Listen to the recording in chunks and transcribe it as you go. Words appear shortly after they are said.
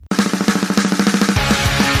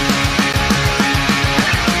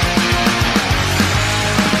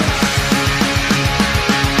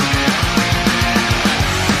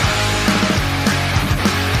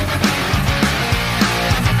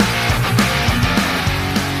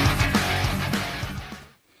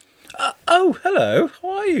Hello, how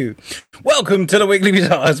are you? Welcome to the Weekly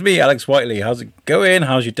Bizarre. It's me, Alex Whiteley. How's it going?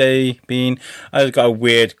 How's your day been? I've got a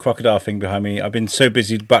weird crocodile thing behind me. I've been so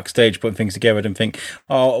busy backstage putting things together, I didn't think,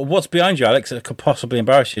 oh, what's behind you, Alex? It could possibly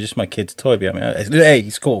embarrass you. Just my kid's toy behind me. Hey,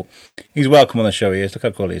 he's cool. He's welcome on the show, he is. Look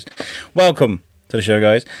how cool he is. Welcome to the show,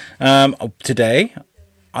 guys. Today,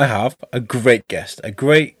 I have a great guest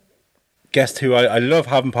who I love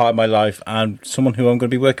having part of my life, and someone who I'm going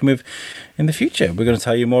to be working with in the future. We're going to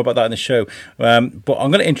tell you more about that in the show. But I'm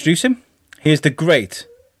going to introduce him. Here's the great,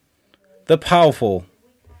 the powerful,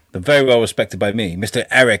 the very well respected by me, Mr.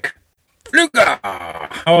 Eric Fluger.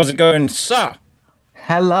 How's it going, sir?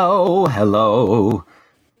 Hello.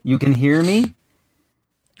 You can hear me?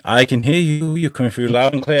 I can hear you. You're coming through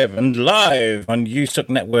loud and clear and live on USUC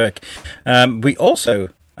Network. We also...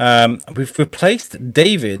 we've replaced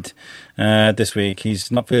David this week. He's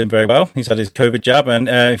not feeling very well. He's had his COVID jab, and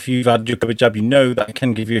if you've had your COVID jab, you know that it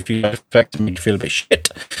can give you a few effects and make you feel a bit shit.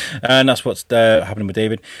 And that's what's happening with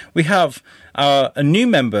David. We have a new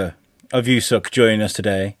member of USUC joining us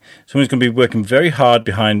today. Someone who's going to be working very hard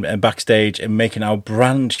behind backstage and making our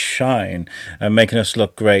brand shine and making us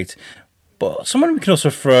look great. But someone we can also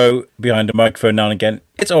throw behind the microphone now and again.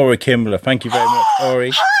 It's Ori Kimbler. Thank you very much,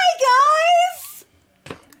 Ori.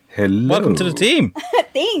 Hello. Welcome to the team.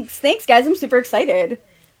 Thanks, guys. I'm super excited.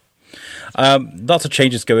 Lots of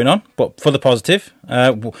changes going on, but for the positive.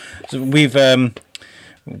 We've when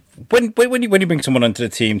you bring someone onto the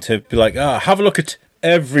team to be like, have a look at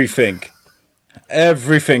everything,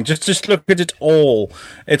 just look at it all.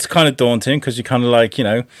 It's kind of daunting because you kind of like, you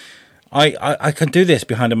know, I can do this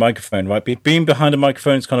behind a microphone, right? Being behind a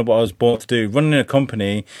microphone is kind of what I was born to do. Running a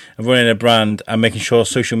company and running a brand and making sure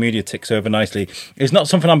social media ticks over nicely is not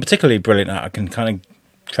something I'm particularly brilliant at. I can kind of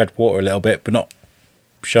tread water a little bit, but not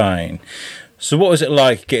shine. So what was it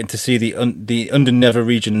like getting to see the under-never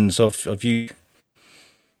regions of you?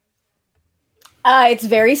 It's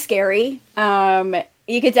very scary.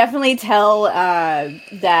 You could definitely tell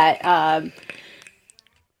that...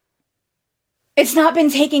 it's not been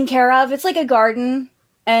taken care of. It's like a garden,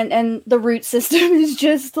 and the root system is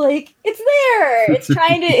just like, it's there.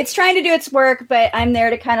 It's trying to do its work, but I'm there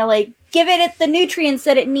to kind of like give it the nutrients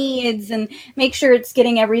that it needs and make sure it's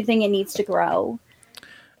getting everything it needs to grow.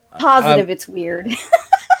 Positive, it's weird.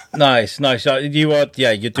 Nice. You are,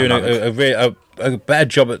 you're doing a better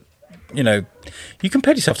job at, you know, you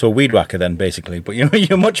compared yourself to a weed whacker then, basically, but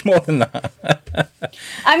you're much more than that.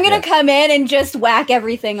 I'm going to come in and just whack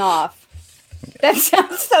everything off. That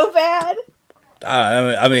sounds so bad.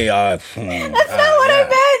 That's not what I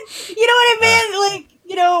meant. You know what I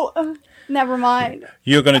meant? Never mind.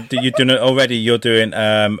 You're doing it already. You're doing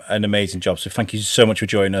an amazing job. So thank you so much for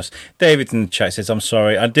joining us. David in the chat says, "I'm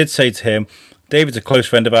sorry." I did say to him, David's a close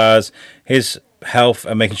friend of ours. His health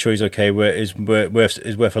and making sure he's okay is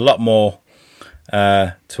worth a lot more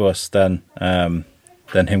to us than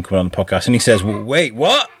him coming on the podcast. And he says, well, wait,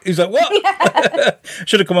 what? He's like, what? Yeah.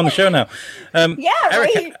 Should have come on the show now. Eric,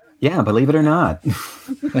 right. Yeah, believe it or not.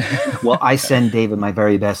 Well, I send David my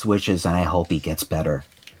very best wishes, and I hope he gets better.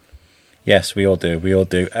 Yes, we all do.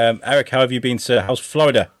 Eric, how have you been, sir? How's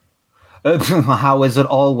Florida? How is it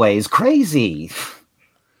always? Crazy.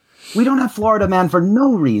 We don't have Florida Man for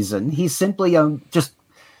no reason. He's simply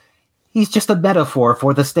he's just a metaphor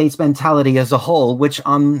for the state's mentality as a whole, which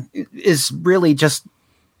is really just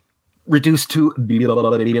reduced to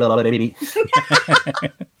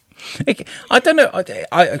I don't know,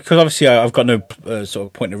 because obviously I've got no sort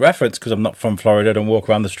of point of reference because I'm not from Florida. I don't walk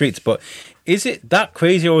around the streets, but is it that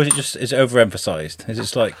crazy, or is it overemphasized? Is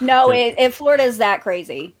it like no? Florida is that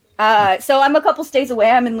crazy. So I'm a couple states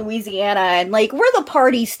away. I'm in Louisiana, and like we're the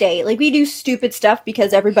party state. Like we do stupid stuff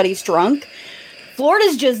because everybody's drunk.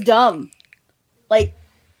 Florida's just dumb. Like,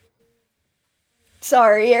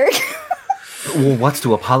 sorry, Eric. Well, what's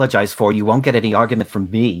to apologize for? You won't get any argument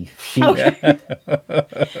from me. Okay.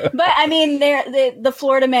 But I mean, the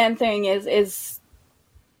Florida Man thing is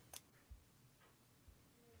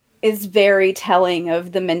very telling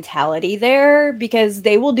of the mentality there, because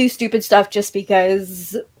they will do stupid stuff just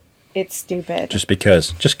because it's stupid.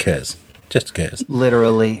 Just cares.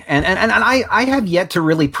 Literally. And I have yet to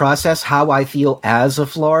really process how I feel as a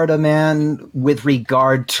Florida man with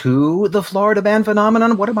regard to the Florida Man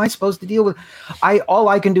phenomenon. What am I supposed to deal with? All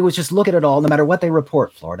I can do is just look at it all, no matter what they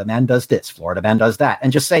report. Florida Man does this, Florida Man does that,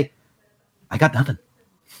 and just say, I got nothing.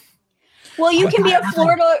 Well, you can be a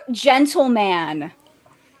Florida gentleman.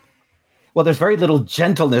 Well, there's very little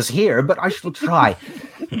gentleness here, but I shall try.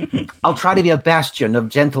 I'll try to be a bastion of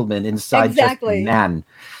gentlemen inside just man.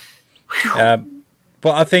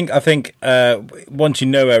 But I think once you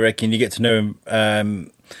know Eric and you get to know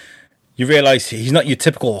him, you realise he's not your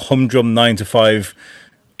typical humdrum 9 to 5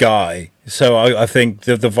 guy. So I think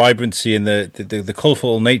the vibrancy and the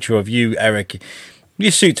colourful nature of you, Eric,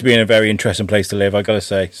 you suit to be in a very interesting place to live, I gotta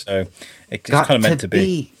say. So it's kind of meant to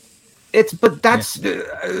be.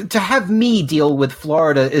 To have me deal with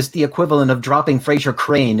Florida is the equivalent of dropping Fraser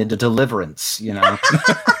Crane into Deliverance, you know.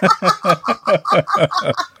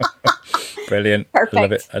 Brilliant.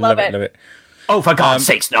 Perfect. I love it. Oh, for God's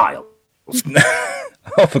sakes, Niall.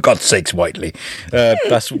 Oh, for God's sakes, Whiteley.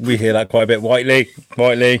 We hear that quite a bit. Whiteley.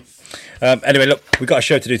 Anyway, look, we've got a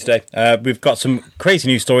show to do today. We've got some crazy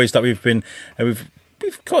news stories that we've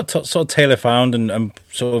got sort of tailor found and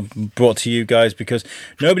sort of brought to you guys because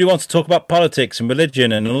nobody wants to talk about politics and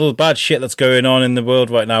religion and all the bad shit that's going on in the world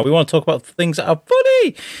right now. We want to talk about things that are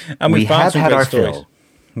funny, and we found some great stories. Fill.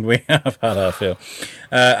 We have had our fill.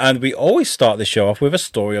 And we always start the show off with a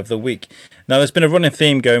story of the week. Now, there's been a running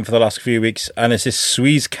theme going for the last few weeks, and it's this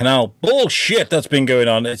Suez Canal bullshit that's been going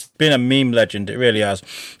on. It's been a meme legend, it really has.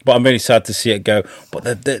 But I'm really sad to see it go.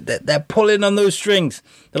 But they're pulling on those strings.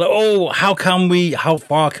 They're like, oh, how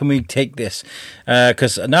far can we take this?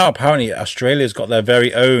 Because now apparently Australia's got their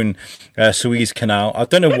very own Suez Canal. I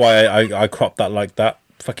don't know why I cropped that like that.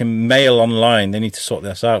 Fucking Mail Online, they need to sort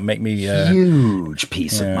this out. Make me huge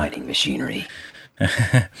piece of mining machinery.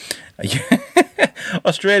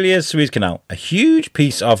 Australia's Suez Canal, a huge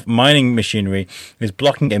piece of mining machinery, is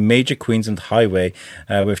blocking a major Queensland highway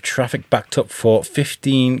with traffic backed up for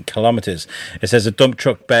 15 kilometres. It says a dump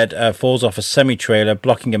truck bed falls off a semi-trailer,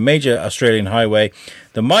 blocking a major Australian highway.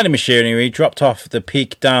 The mining machinery dropped off the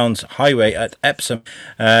Peak Downs highway at Epsom.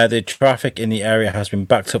 The traffic in the area has been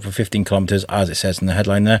backed up for 15 kilometres, as it says in the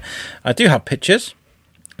headline there. I do have pictures.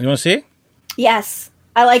 You want to see it? Yes.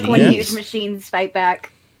 I like when huge machines fight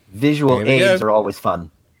back. Visual aids are always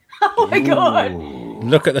fun. Oh my God.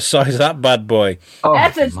 Look at the size of that bad boy. Oh,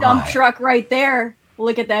 that's a dump truck right there.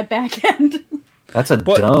 Look at that back end. That's a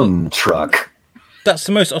dump truck. That's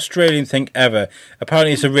the most Australian thing ever.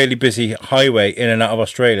 Apparently it's a really busy highway in and out of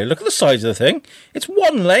Australia. Look at the size of the thing. It's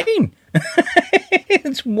one lane.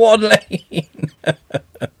 It's one lane.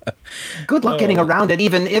 Good luck getting around it,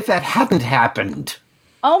 even if that hadn't happened.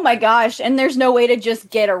 Oh my gosh, and there's no way to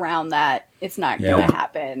just get around that. It's not going to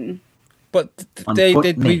happen. But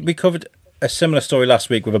we covered a similar story last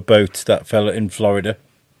week with a boat that fell in Florida,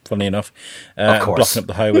 funny enough, blocking up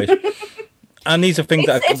the highways. And these are things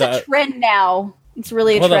it's a trend now. It's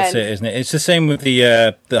really a trend. Well, that's it, isn't it? It's the same with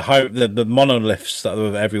the monoliths that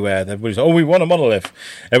are everywhere. Everybody's we want a monolith.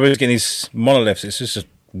 Everybody's getting these monoliths. It's just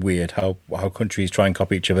weird how countries try and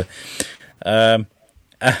copy each other.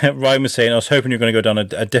 Ryan was saying, I was hoping you were going to go down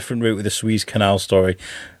a different route with the Suez Canal story.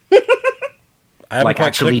 Like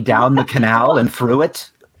actually down the canal and through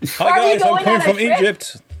it? Hi guys, I'm coming from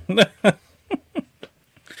Egypt.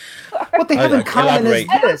 What they have in common is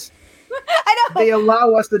this. I know. They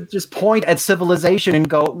allow us to just point at civilization and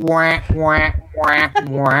go, wah, wah, wah,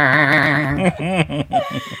 wah.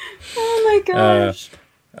 Oh my gosh.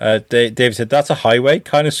 David said, that's a highway,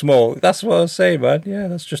 kind of small. That's what I was saying, man. Yeah,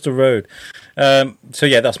 that's just a road. So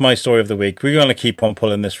yeah, that's my story of the week. We're going to keep on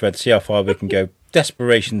pulling this thread, see how far we can go.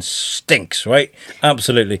 Desperation stinks, right?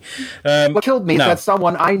 Absolutely. What killed me is that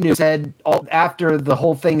someone I knew said, after the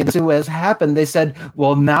whole thing in Suez happened, they said,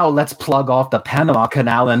 well, now let's plug off the Panama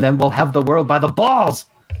Canal and then we'll have the world by the balls.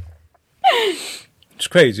 It's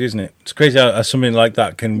crazy, isn't it? It's crazy how something like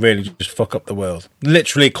that can really just fuck up the world.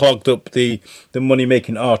 Literally clogged up the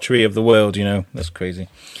money-making artery of the world, you know? That's crazy.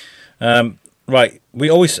 Right, we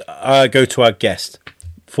always go to our guest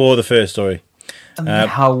for the first story.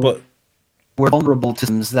 But we're vulnerable to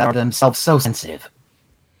things that are themselves so sensitive.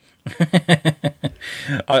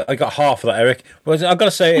 I got half of that, Eric. Well, I've got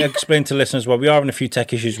to say, explain to listeners, well, we are having a few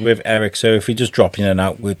tech issues with Eric, so if we just drop in and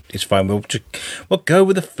out, it's fine. We'll go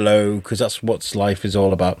with the flow, because that's what life is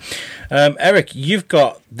all about. Eric, you've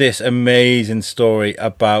got this amazing story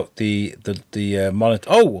about the monitor.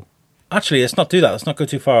 Oh, actually, let's not do that. Let's not go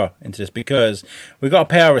too far into this, because we've got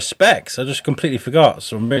to pay our respects. I just completely forgot,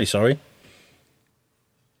 so I'm really sorry.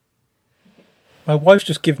 My wife's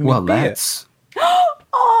just giving me beer.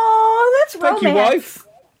 Oh, that's romance. Thank you, wife.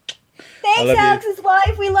 Thanks, Alex's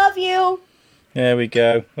wife. We love you. There we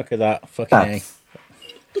go. Look at that. Fucking A.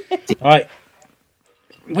 All right.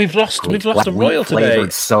 We've lost a royal today.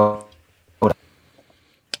 So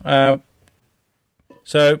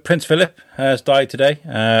Prince Philip has died today,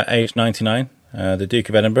 aged 99, the Duke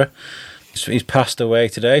of Edinburgh. He's passed away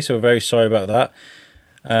today, so we're very sorry about that.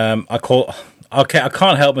 I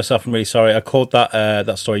can't help myself. I'm really sorry. I called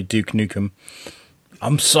that story Duke Nukem.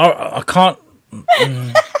 I'm sorry. I can't.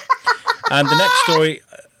 And the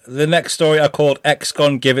the next story I called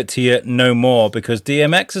X-Gon Give It To You No More because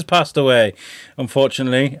DMX has passed away,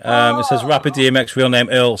 unfortunately. It says rapper DMX, real name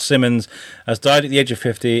Earl Simmons, has died at the age of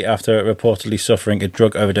 50 after reportedly suffering a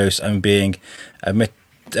drug overdose and being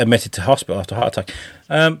admitted to hospital after a heart attack.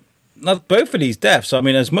 Now, both of these deaths, I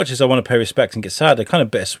mean, as much as I want to pay respect and get sad, they're kind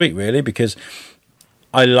of bittersweet, really, because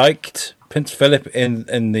I liked Prince Philip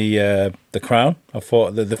in the Crown. I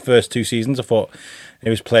thought the first 2 seasons, I thought it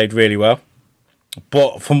was played really well.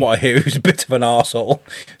 But from what I hear, he was a bit of an arsehole.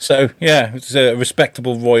 So, yeah, it's a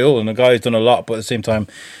respectable royal and a guy who's done a lot, but at the same time,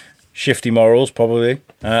 shifty morals, probably.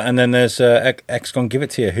 And then there's X-Gon Give It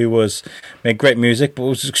To You, who made great music, but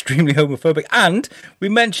was extremely homophobic. And we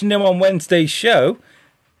mentioned him on Wednesday's show.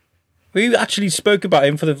 We actually spoke about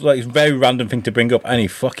him for the very random thing to bring up, and he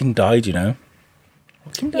fucking died, you know.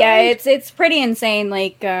 Yeah, it's pretty insane.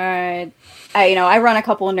 Like, I run a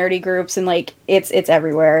couple of nerdy groups, and like it's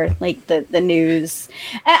everywhere. Like the news,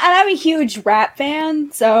 and I'm a huge rap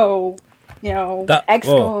fan, so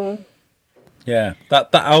X-Gon. Yeah,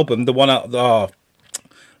 that album, the one out.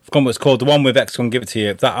 I forgot what it's called. The one with X-Gon Give It To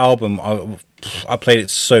You. That album, I played it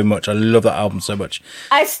so much. I love that album so much.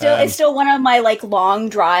 It's still one of my like long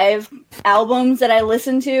drive albums that I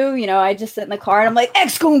listen to. You know, I just sit in the car and I'm like,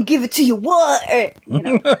 X-Gon Give It To You, what? You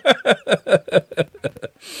know,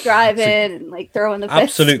 driving and like throwing the fist.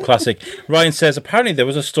 Absolute classic. Ryan says apparently there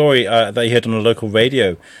was a story that he heard on a local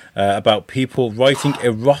radio about people writing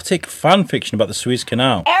erotic fan fiction about the Suez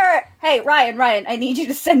Canal. Eric, hey Ryan, I need you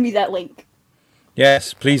to send me that link.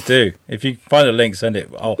 Yes, please do. If you find a link, send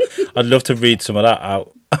it. I'd love to read some of that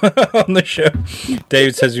out on the show.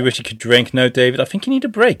 David says you wish you could drink. No, David, I think you need a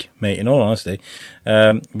break, mate, in all honesty.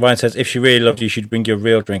 Ryan says if she really loved you, she'd bring you a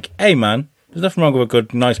real drink. Hey, man, there's nothing wrong with a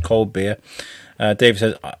good, nice cold beer. David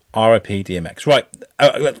says R.I.P. DMX. Right,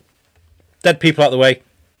 dead people out the way.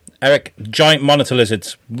 Eric, giant monitor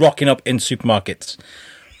lizards rocking up in supermarkets.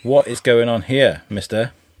 What is going on here,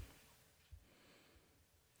 mister?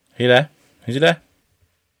 Are you there? Is he there?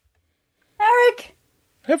 Eric!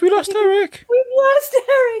 Have we lost Eric? We've lost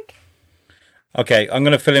Eric! Okay, I'm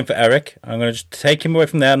going to fill in for Eric. I'm going to just take him away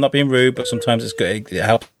from there. I'm not being rude, but sometimes it's good. It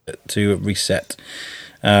helps to reset.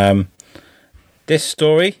 This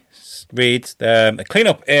story reads, a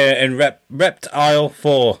cleanup in Reptile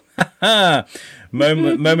 4.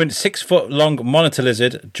 Moment 6-foot-long monitor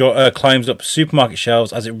lizard climbs up supermarket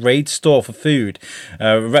shelves as it raids store for food.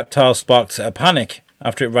 Reptile sparked a panic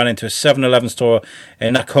after it ran into a 7-Eleven store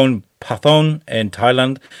in Nakhon Pathom in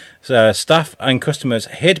Thailand. Staff and customers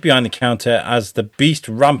hid behind the counter as the beast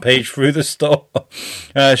rampaged through the store.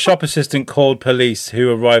 Shop assistant called police, who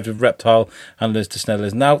arrived with reptile handlers to snare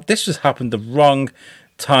it. Now, this has happened the wrong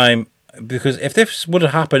time, because if this would have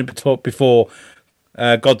happened before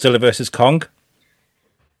Godzilla vs. Kong,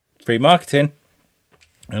 free marketing.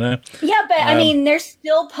 I know. Yeah, but I mean, there's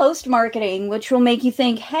still post-marketing, which will make you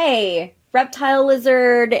think, hey, reptile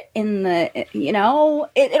lizard in the,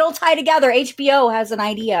 it'll tie together. HBO has an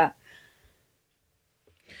idea.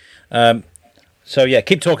 So yeah,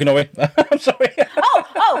 keep talking, Ori. I'm sorry.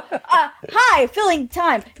 Hi, filling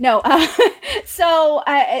time. No, so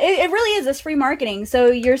it really is this free marketing. So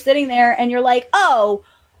you're sitting there and you're like, oh,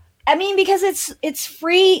 I mean, because it's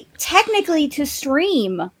free technically to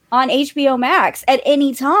stream on HBO Max at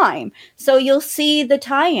any time. So you'll see the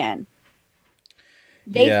tie-in.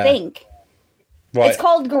 They think. Right. It's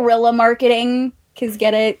called guerrilla marketing, because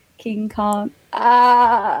get it? King Kong.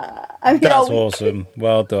 That's awesome.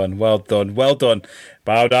 Well done.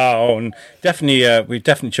 Bow down. Definitely, we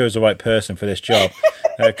definitely chose the right person for this job.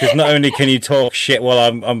 Because not only can you talk shit while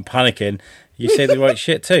I'm panicking, you say the right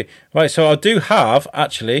shit too. Right, so I do have,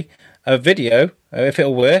 actually, a video, if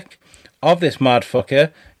it'll work, of this mad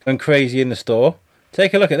fucker going crazy in the store.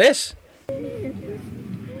 Take a look at this.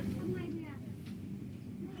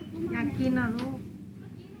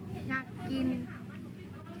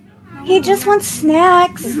 He just wants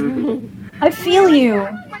snacks. I feel you.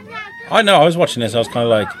 I know, I was watching this, I was kind of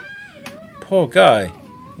like, poor guy.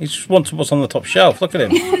 He just wants what's on the top shelf. Look at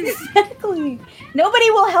him. Exactly. Nobody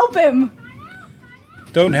will help him.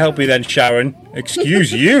 Don't help me then, Sharon.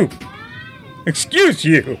 Excuse you. Excuse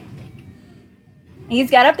you. He's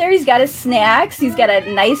got up there, he's got his snacks, he's got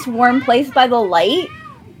a nice warm place by the light.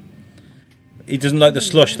 He doesn't like the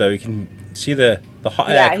slush, though. You can see the hot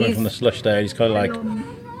air coming from the slush there. He's kind of like,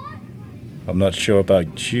 I'm not sure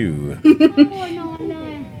about you.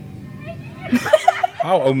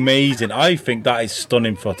 How amazing. I think that is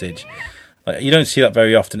stunning footage. Like, you don't see that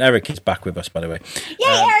very often. Eric is back with us, by the way. Yay,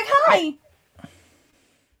 Eric, hi!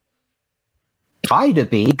 Try to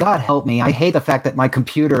be. God help me. I hate the fact that my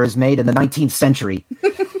computer is made in the 19th century.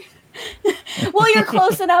 Well, you're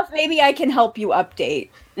close enough. Maybe I can help you update.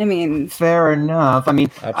 I mean, fair enough. I mean,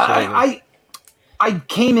 I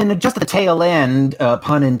came in just at the tail end,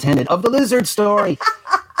 pun intended, of the lizard story.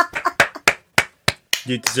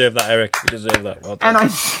 You deserve that, Eric. You deserve that. Well done.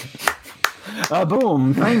 And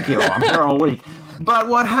boom, thank you. I'm here all week. But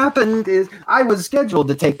what happened is I was scheduled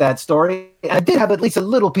to take that story. I did have at least a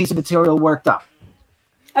little piece of material worked up.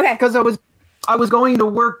 okay. Because I was going to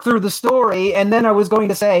work through the story, and then I was going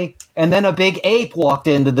to say, and then a big ape walked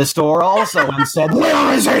into the store also and said,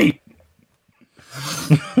 "Where is he?"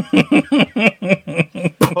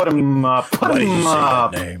 Put him up. Put him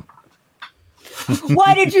up.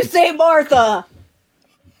 Why did you say Martha?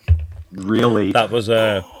 Really? That was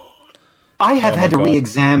I have had to God.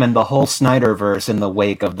 re-examine the whole Snyderverse in the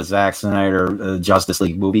wake of the Zack Snyder Justice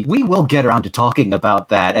League movie. We will get around to talking about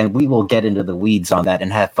that, and we will get into the weeds on that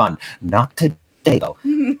and have fun. Not today, though.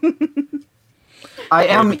 I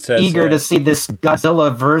am eager to see this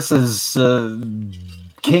Godzilla versus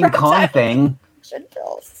King Kong thing.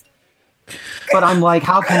 But I'm like,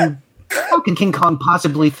 how can King Kong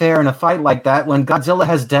possibly fare in a fight like that when Godzilla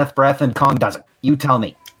has death breath and Kong doesn't? You tell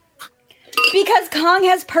me. Because Kong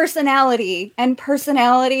has personality, and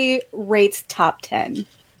personality rates top 10.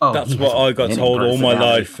 Oh, that's he what has I got winning told all my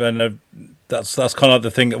personality. life, and that's kind of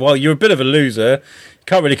the thing. Well, you're a bit of a loser. You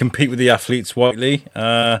can't really compete with the athletes, Whiteley.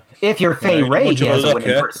 If you're Fay Ray, much he of a has a winning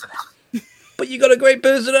looker. personality. But you got a great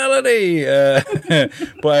personality.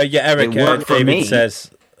 But yeah, Eric, It worked for me.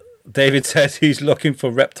 David says he's looking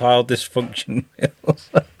for reptile dysfunction. I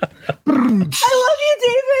love you,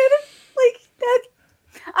 David. Like that.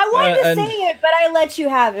 I wanted to say it, but I let you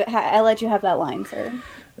have it. I let you have that line, sir.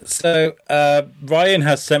 So Ryan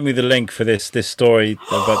has sent me the link for this story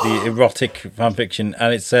about the erotic fanfiction,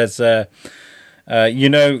 and it says, you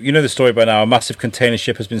know the story by now. A massive container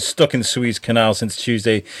ship has been stuck in the Suez Canal since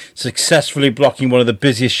Tuesday, successfully blocking one of the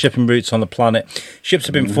busiest shipping routes on the planet. Ships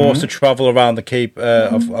have been forced to travel around the Cape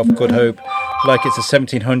of Good Hope like it's the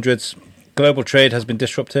 1700s. Global trade has been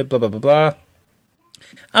disrupted. Blah blah blah blah.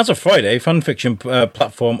 As of Friday, fanfiction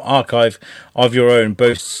platform Archive of Your Own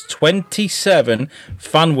boasts 27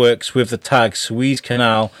 fan works with the tag Suez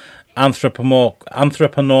Canal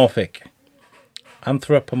anthropomorphic.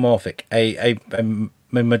 A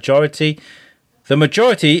majority, the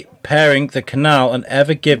majority pairing the canal and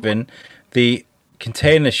Ever Given, the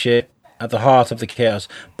container ship at the heart of the chaos.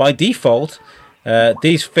 By default,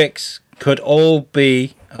 these fics could all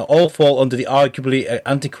fall under the arguably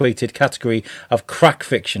antiquated category of crack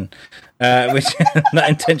fiction, which is not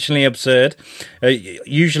intentionally absurd.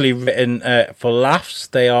 Usually written for laughs,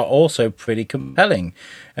 they are also pretty compelling.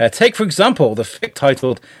 Take, for example, the fic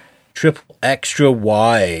titled Triple Extra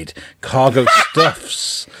Wide Cargo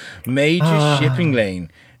Stuffs Major Shipping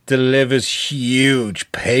Lane delivers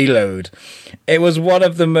huge payload. It was one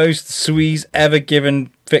of the most Suez ever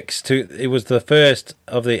given fics to. It was the first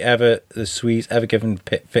of the Suez ever given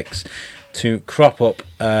fics to crop up.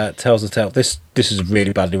 Tells the tale. This is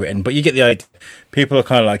really badly written, but you get the idea. People are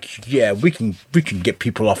kind of like, yeah, we can get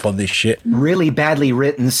people off on this shit. Really badly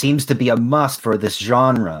written seems to be a must for this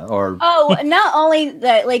genre. Or Not only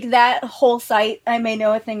that, like that whole site, I may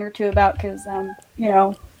know a thing or two about because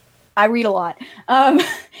I read a lot.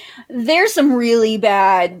 There's some really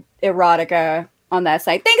bad erotica on that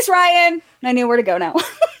site. Thanks, Ryan. I knew where to go now.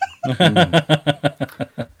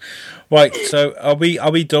 Right, so are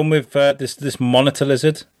we done with this monitor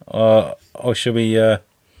lizard, or should we?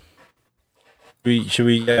 Should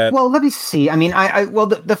we? Well, let me see. I mean,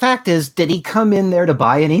 the fact is, did he come in there to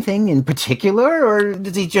buy anything in particular, or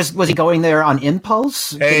was he going there on impulse?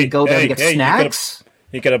 Did he go there to get snacks?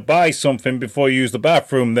 You gotta buy something before you use the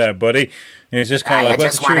bathroom, there, buddy. And it's just kind of like, I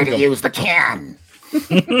just wanted to use the can.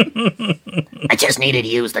 I just needed to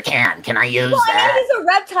use the can. Can I use Well, I that? mean, he's a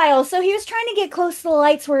reptile, so he was trying to get close to the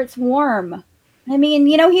lights where it's warm. I mean,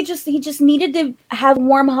 he just needed to have a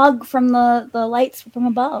warm hug from the lights from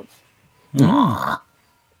above. Aw.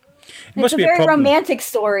 It's a very romantic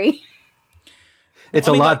story. It's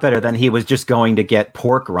a lot better than he was just going to get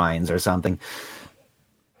pork rinds or something.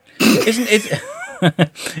 Isn't it?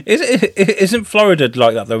 Isn't Florida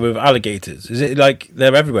like that though with alligators? Is it like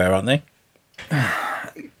they're everywhere, aren't they?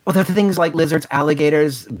 Well, there are things like lizards,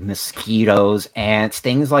 alligators, mosquitoes, ants,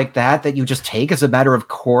 things like that you just take as a matter of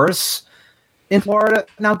course in Florida.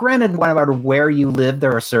 Now, granted, no matter where you live,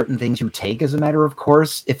 there are certain things you take as a matter of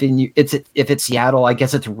course. If it's Seattle, I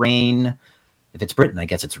guess it's rain. If it's Britain, I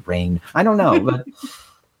guess it's rain. I don't know,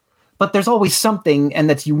 but there's always something, and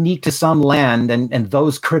that's unique to some land, and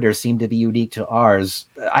those critters seem to be unique to ours.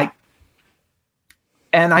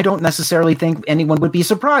 And I don't necessarily think anyone would be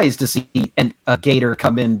surprised to see a gator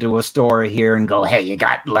come into a store here and go, Hey, you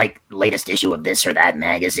got like latest issue of this or that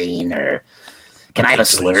magazine, or can I have a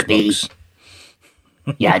Slurpee?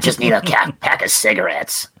 Yeah, I just need a pack of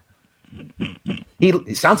cigarettes.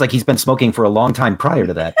 He sounds like he's been smoking for a long time prior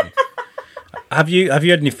to that. Have you had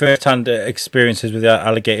any first-hand experiences with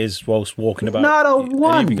alligators whilst walking about? Not a Any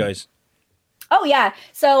one. of you guys? Oh yeah.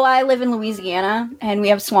 So I live in Louisiana, and we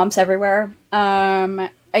have swamps everywhere.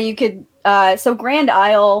 You could so Grand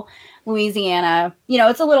Isle, Louisiana. You know,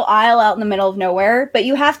 it's a little isle out in the middle of nowhere, but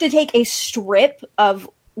you have to take a strip of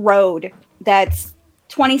road that's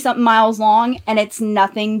 20-something miles long, and it's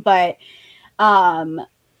nothing but bayou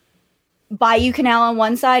canal on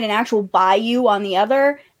one side and actual bayou on the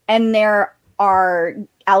other, and there are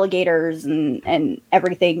alligators and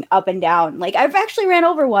everything up and down. Like, I've actually ran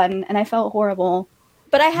over one and I felt horrible,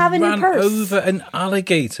 but I have a new purse. Over an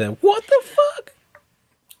alligator? What the fuck?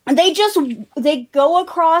 And they go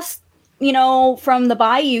across, you know, from the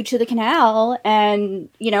bayou to the canal, and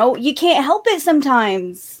you know, you can't help it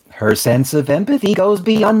sometimes. Her sense of empathy goes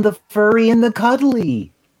beyond the furry and the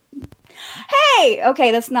cuddly. Hey,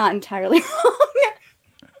 okay, that's not entirely wrong.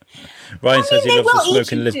 Ryan says he they loves the will eat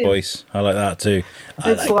smoke and you live too. voice. I like that too.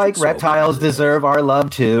 It's like reptiles deserve our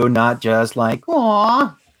love too, not just like,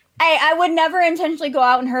 aw. I would never intentionally go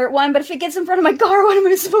out and hurt one, but if it gets in front of my car, what am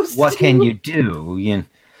I supposed to do? What can you do? You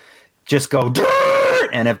just go, dirt!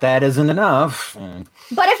 And if that isn't enough,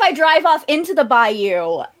 But if I drive off into the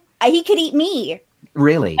bayou, he could eat me.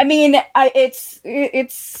 really. I mean,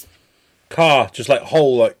 it's Car, just like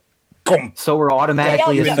whole, like, come. So we're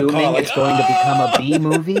automatically Yeah, yeah. assuming it's going to become a B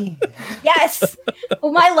movie? yes.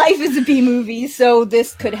 Well, my life is a B movie, so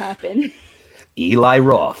this could happen. Eli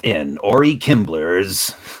Roth in Ori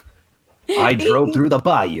Kimbler's I Drove Through the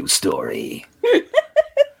Bayou story.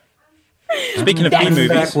 Speaking of B Coming movies,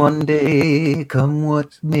 back one day, come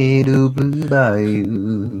what may do Blue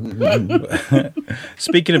Bayou.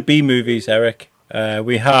 speaking of B movies, Eric,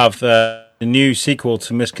 we have a new sequel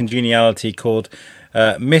to Miss Congeniality called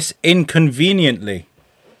Miss Inconveniently,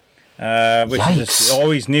 which is Yikes.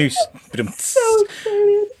 Ori's new,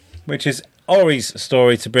 which is Ori's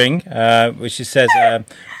story to bring, which it says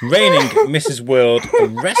reigning Mrs. World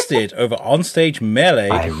arrested over onstage melee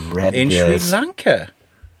I read in this. Sri Lanka.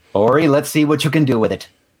 Ori, let's see what you can do with it.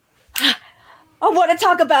 I want to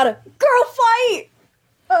talk about a girl fight.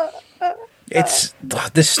 It's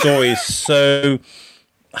this story is so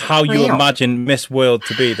how you imagine Miss World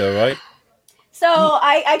to be, though, right? So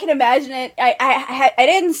I can imagine it.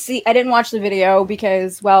 I didn't watch the video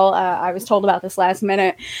because, well, I was told about this last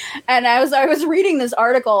minute, and I was reading this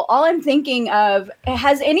article. All I'm thinking of,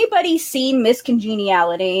 has anybody seen Miss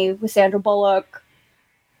Congeniality with Sandra Bullock?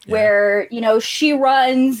 Where, you know, she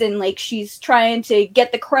runs and like she's trying to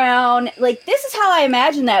get the crown. Like, this is how I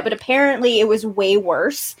imagine that, but apparently it was way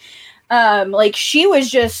worse. Like, she was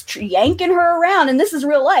just yanking her around, and this is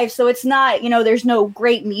real life, so it's not, you know, there's no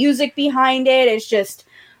great music behind it. It's just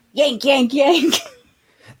yank, yank, yank.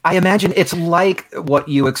 I imagine it's like what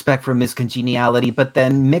you expect from Miss Congeniality, but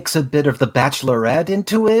then mix a bit of The Bachelorette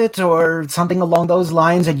into it or something along those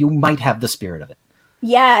lines, and you might have the spirit of it.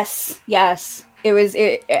 Yes. It was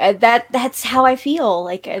that's how I feel.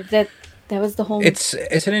 Like, that was the whole. It's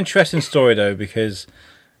an interesting story though, because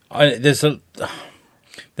there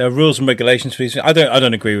are rules and regulations for these. I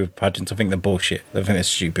don't agree with pageants. I think they're bullshit. I think they're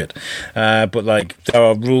stupid. But like, there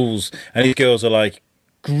are rules, and these girls are like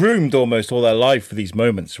groomed almost all their life for these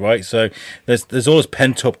moments, right? So there's always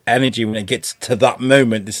pent up energy when it gets to that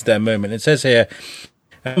moment. This is their moment. It says here,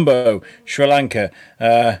 Colombo, Sri Lanka.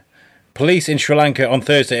 Police in Sri Lanka on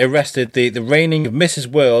Thursday arrested the reigning Mrs.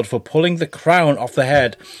 World for pulling the crown off the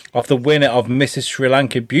head of the winner of Mrs. Sri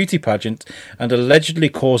Lanka beauty pageant and allegedly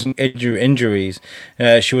causing injuries.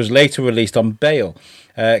 She was later released on bail.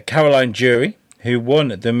 Caroline Jury, who won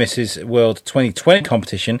the Mrs. World 2020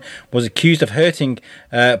 competition, was accused of hurting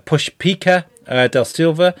Pushpika Del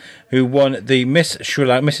Silva, who won the Mrs.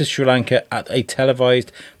 Sri Lanka at a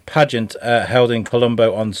televised pageant held in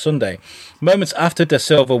Colombo on Sunday. Moments after De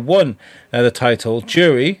Silva won the title,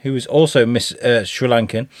 Jury, who was also Miss Sri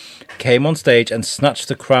Lankan, came on stage and snatched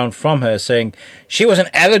the crown from her, saying she wasn't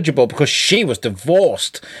eligible because she was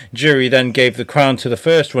divorced. Jury then gave the crown to the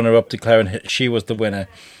first runner-up, declaring she was the winner.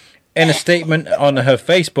 In a statement on her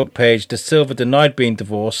Facebook page, De Silva denied being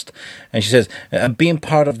divorced, and she says, being a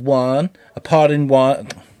part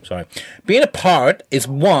is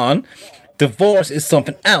one, divorce is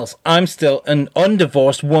something else. I'm still an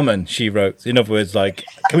undivorced woman, she wrote. In other words, like,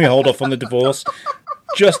 can we hold off on the divorce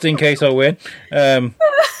just in case I win?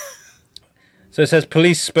 So it says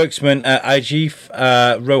police spokesman Ajif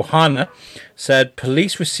Rohana said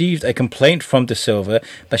police received a complaint from De Silva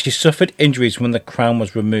that she suffered injuries when the crown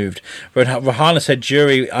was removed. Rohana said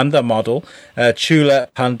jury and the model, Chula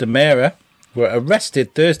Pandamera, were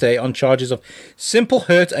arrested Thursday on charges of simple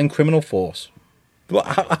hurt and criminal force.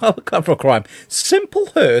 How for a crime? Simple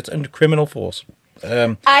hurt and criminal force.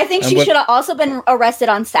 I think she should have also been arrested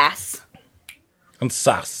on SAS. On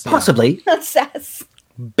SAS. Possibly. On SAS.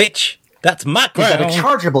 Bitch, that's my Is that crown. a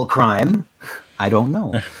chargeable crime? I don't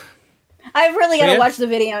know. I've really got to watch the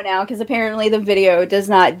video now because apparently the video does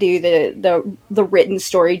not do the written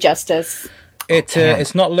story justice.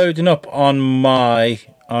 It's not loading up on my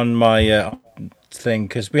thing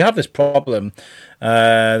because we have this problem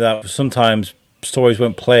that sometimes stories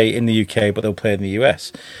won't play in the UK but they'll play in the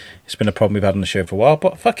US. It's been a problem we've had on the show for a while,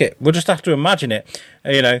 but fuck it, we'll just have to imagine it.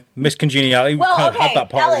 Miss Congeniality. Well, we kind of had that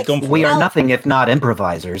part Alex, done for We us. are nothing if not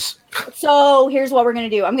improvisers. So here's what we're going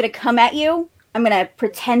to do. I'm going to come at you. I'm going to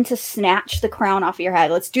pretend to snatch the crown off of your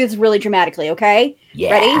head. Let's do this really dramatically, okay?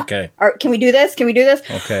 Yeah. Ready? Okay. Or can we do this? Can we do this?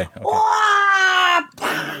 Okay.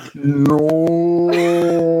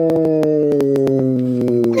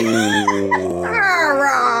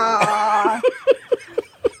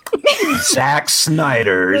 Zack That's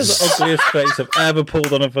Snyder's. the ugliest face I've ever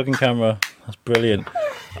pulled on a fucking camera. That's brilliant.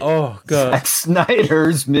 Oh god. Zack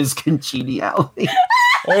Snyder's Miss Congeniality.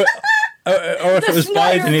 Or if it was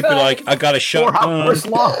Snyder Biden, he'd be Cut. like, "I got a 4 shotgun." hours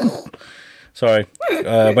long. Sorry,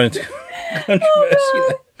 went into controversy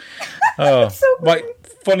there. Oh, so right.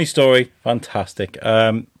 Funny story. Fantastic.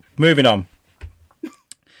 Moving on.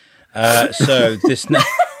 So this.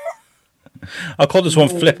 I'll call this one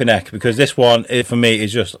Flipping Neck because this one, for me,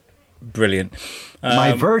 is just brilliant.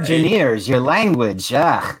 My virgin ears, your language.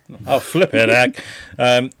 Oh, Flipping Neck.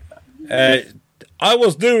 I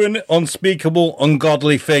was doing unspeakable,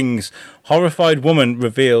 ungodly things. Horrified woman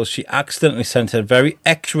reveals she accidentally sent a very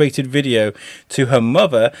X-rated video to her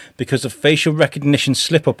mother because of facial recognition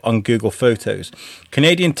slip-up on Google Photos.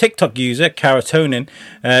 Canadian TikTok user Cara Tonin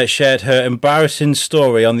shared her embarrassing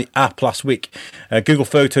story on the app last week. Google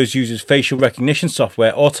Photos uses facial recognition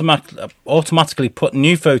software automatically put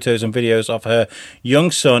new photos and videos of her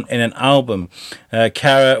young son in an album.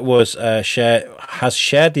 Cara has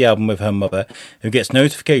shared the album with her mother, who gets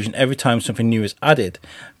notification every time something new is added.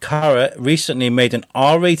 Cara recently made an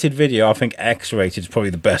R-rated video. I think X-rated is probably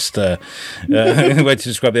the best way to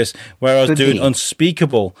describe this, where I was doing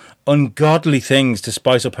unspeakable, ungodly things to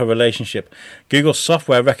spice up her relationship. Google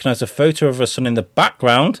software recognized a photo of her son in the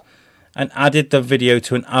background and added the video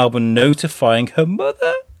to an album notifying her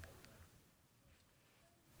mother.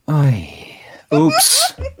 Oy.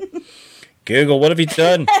 Oops. Google, what have you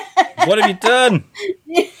done? What have you done?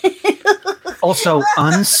 Also,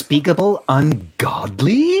 unspeakable,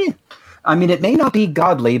 ungodly? I mean, it may not be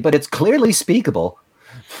godly, but it's clearly speakable.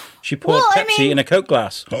 She poured Pepsi in a Coke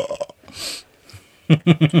glass. How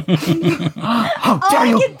dare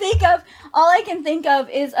you! All I can think of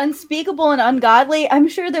is unspeakable and ungodly. I'm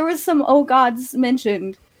sure there was some gods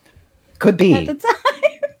mentioned Could at be. the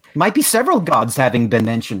time. Might be several gods having been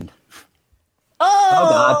mentioned. Oh Oh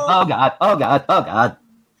god, oh god, oh god, oh god.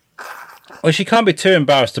 Well, she can't be too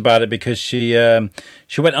embarrassed about it because she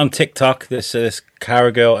went on TikTok, this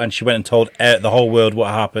Cara girl, and she went and told the whole world what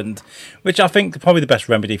happened, which I think is probably the best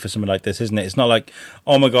remedy for something like this, isn't it? It's not like,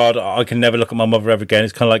 oh my god, I can never look at my mother ever again.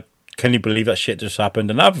 It's kind of like, can you believe that shit just happened?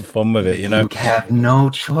 And have fun with it, you know? You have no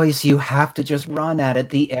choice. You have to just run at it.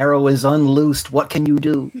 The arrow is unloosed. What can you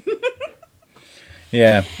do?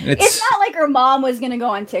 Yeah, It's not like her mom was going to go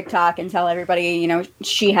on TikTok and tell everybody,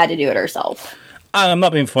 she had to do it herself. I'm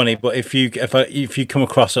not being funny, but if you come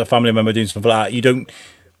across a family member doing something like that, you don't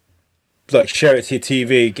like share it to your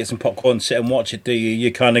TV, get some popcorn, sit and watch it, do you?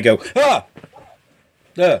 You kind of go, put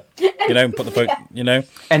the phone,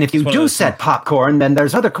 And if you It's one of do those set popcorn, then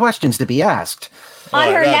there's other questions to be asked.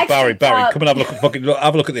 On her next Barry, TikTok- come and have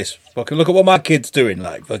a look at this. Fucking look at what my kid's doing.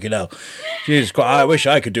 Like fucking hell, Jesus Christ! I wish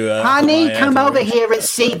I could do it. Honey, come over here and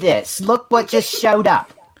see this. Look what just showed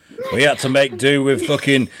up. We had to make do with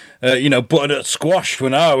fucking, butternut squash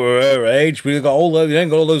when I were her age. We got we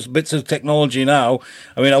ain't got all those bits of technology now.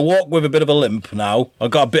 I mean, I walk with a bit of a limp now. I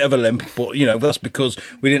got a bit of a limp, but that's because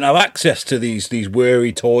we didn't have access to these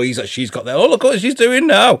weary toys that she's got there. Oh, look what she's doing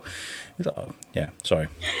now. Oh, yeah, sorry.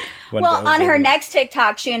 Well, on her next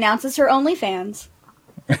TikTok, she announces her OnlyFans.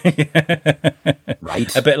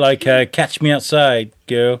 Right? A bit like Catch Me Outside,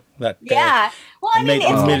 girl. That Yeah. Well, I mean, made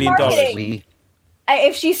it's $1 good million. marketing.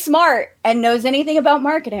 If she's smart and knows anything about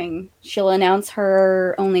marketing, she'll announce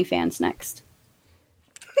her OnlyFans next.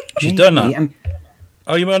 She's done that.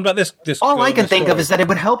 Oh, you mean about this? All girl I in can the think of story? is that it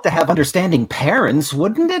would help to have understanding parents,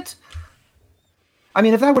 wouldn't it? I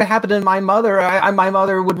mean, if that would have happened to my mother, my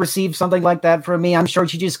mother would receive something like that from me. I'm sure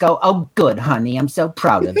she'd just go, "Oh, good, honey. I'm so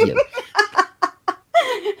proud of you."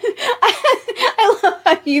 I love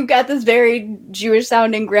how you've got this very Jewish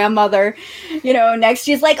sounding grandmother. Next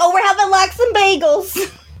she's like, "Oh, we're having lox and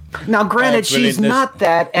bagels." Now, granted, Oh, brilliant. she's not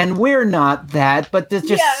that, and we're not that, but this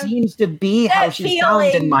just Yeah. seems to be how That she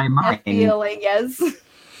sounds in my that mind. feeling, yes.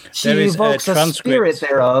 She There is a evokes a transcript. spirit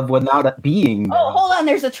thereof without it being there. Oh, hold on,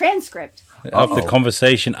 there's a transcript. Of the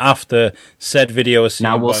conversation after said video was seen.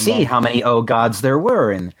 Now we'll by see Mom. how many oh gods there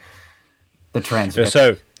were in the transcript.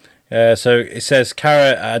 So it says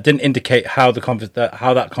Kara didn't indicate how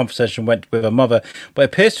how that conversation went with her mother, but it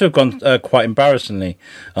appears to have gone quite embarrassingly.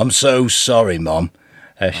 "I'm so sorry, Mom,"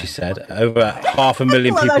 she said. Over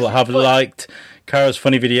 500,000 Well, people that's have funny. liked Kara's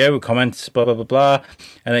funny video with comments, blah blah blah blah,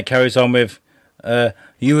 and it carries on with.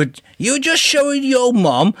 You were just showing your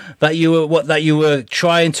mom that you were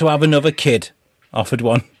trying to have another kid. Offered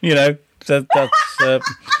one, So that's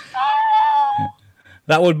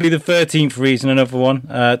that would be the 13th reason. Another one.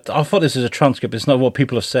 I thought this was a transcript. It's not what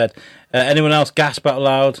people have said. Anyone else gasp out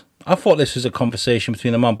loud? I thought this was a conversation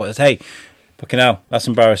between the mom. But hey, fucking hell, that's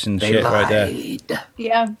embarrassing shit right there.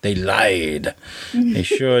 Yeah. They lied. They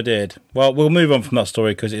sure did. Well, we'll move on from that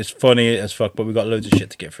story because it's funny as fuck. But we've got loads of shit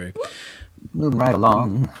to get through. Moving right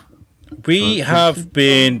along. We have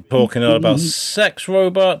been talking a lot about sex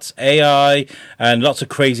robots, AI, and lots of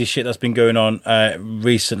crazy shit that's been going on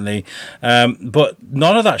recently. But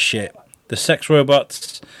none of that shit, the sex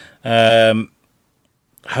robots,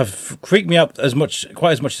 have freaked me out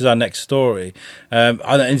quite as much as our next story. And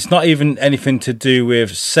it's not even anything to do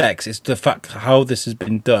with sex. It's the fact how this has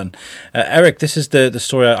been done. Eric, this is the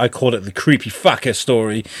story. I called it the creepy fucker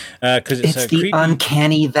story because It's the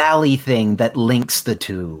uncanny valley thing that links the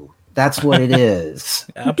two. That's what it is.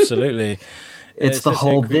 Absolutely. It's the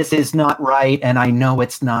whole, this is not right, and I know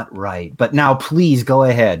it's not right. But now, please, go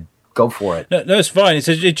ahead. Go for it. No, it's fine.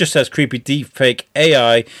 It just says creepy deepfake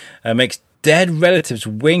AI makes dead relatives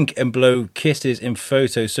wink and blow kisses in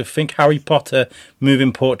photos. So think Harry Potter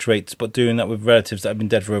moving portraits, but doing that with relatives that have been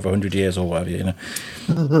dead for over 100 years or whatever,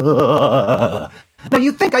 Now,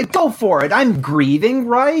 you think I'd go for it. I'm grieving,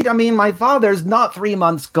 right? I mean, my father's not 3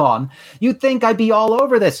 months gone. You'd think I'd be all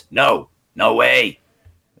over this. No way.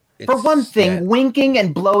 For one thing, yeah. winking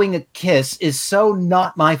and blowing a kiss is so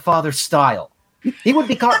not my father's style. He would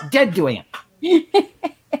be caught dead doing it.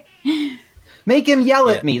 Make him yell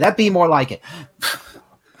at me. That'd be more like it.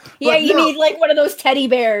 Yeah, But you no. need like one of those teddy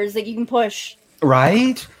bears that you can push.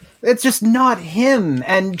 Right? It's just not him.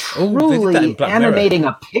 And they did that in truly, Black Mirror. animating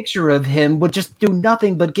a picture of him would just do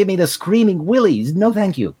nothing but give me the screaming willies. No,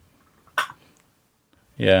 thank you.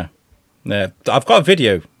 Yeah. I've got a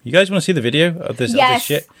video. You guys want to see the video of this Yes.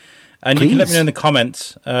 shit? And you can let me Please. know in the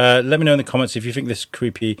comments. Let me know in the comments if you think this is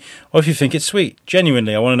creepy or if you think it's sweet.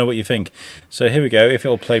 Genuinely, I want to know what you think. So here we go. If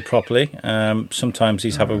it'll play properly. Sometimes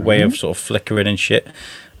these have a way of sort of flickering and shit.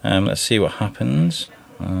 Let's see what happens.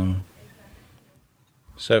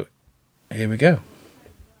 So here we go.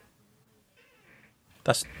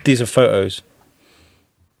 These are photos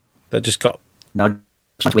that just got. No,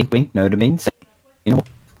 just wink, wink. No to me. You know.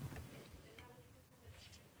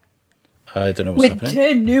 I don't know what's With happening.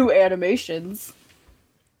 10 new animations.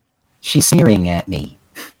 She's sneering at me.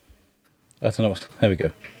 I don't know what's. There we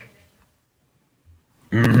go.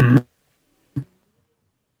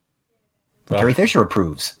 Carrie Fisher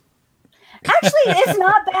approves. Actually, it's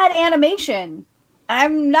not bad animation.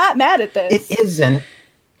 I'm not mad at this. It isn't.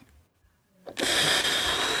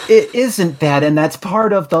 It isn't bad, and that's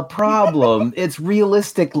part of the problem. It's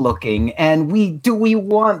realistic looking, and we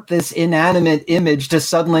want this inanimate image to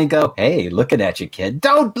suddenly go, "Hey, looking at you, kid.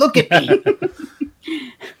 Don't look at me."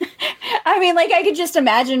 I mean, like, I could just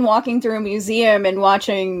imagine walking through a museum and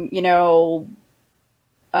watching,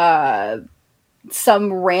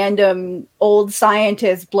 some random old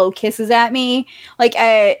scientist blow kisses at me. Like,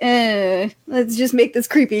 let's just make this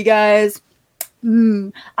creepy, guys. Can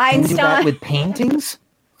you do that Einstein. with paintings?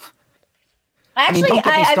 Actually, don't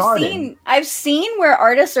get me started. I've seen where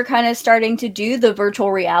artists are kind of starting to do the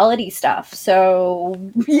virtual reality stuff. So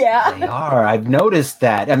yeah, They are. I've noticed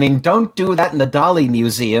that. I mean, don't do that in the Dali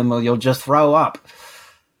Museum, or you'll just throw up.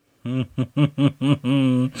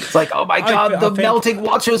 It's like, oh my god, I the think- melting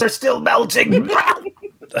watches are still melting. Love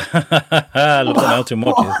the melting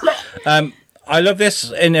watches. I love this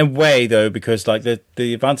in a way though because like the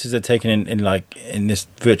advances they're taking in this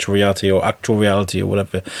virtual reality or actual reality or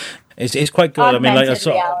whatever, it's quite good. I mean, like augmented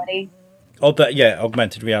reality.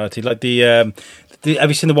 augmented reality. Like have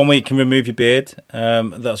you seen the one where you can remove your beard?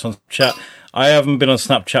 That's on Snapchat. I haven't been on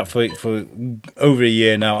Snapchat for over a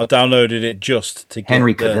year now. I downloaded it just to get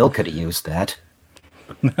Henry Cavill could have used that.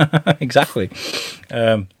 Exactly.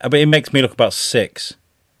 But it makes me look about 6.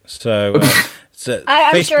 So,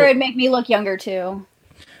 I'm sure it'd make me look younger too.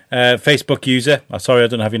 Facebook user. Sorry, I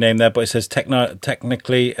don't have your name there, but it says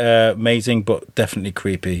technically amazing, but definitely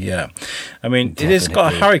creepy. Yeah, I mean, it has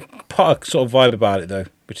got a Harry Potter sort of vibe about it, though,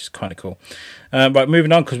 which is kind of cool. Right,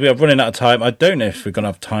 moving on because we are running out of time. I don't know if we're going to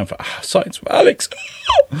have time for science with Alex,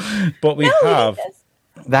 but we have.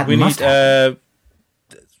 That we must need. happen.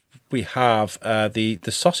 We have the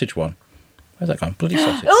sausage one. Where's that gone? Bloody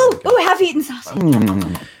sausage. Ooh, half-eaten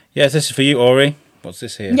sausage. Yes, this is for you, Ori. What's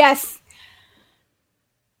this here? Yes.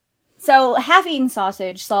 So, half-eaten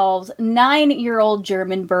sausage solves 9-year-old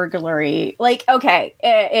German burglary. Like, okay,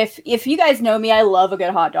 if you guys know me, I love a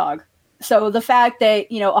good hot dog. So the fact that,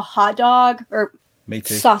 a hot dog or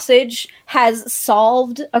sausage has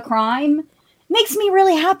solved a crime makes me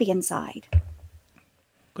really happy inside.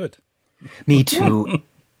 Good. Me too.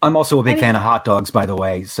 I'm also a big fan of hot dogs, by the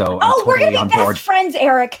way, so I'm we're totally going on to be board. best friends,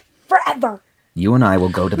 Eric, forever. You and I will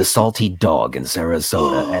go to the Salty Dog in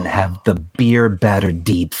Sarasota and have the beer-battered,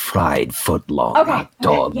 deep-fried, foot-long hot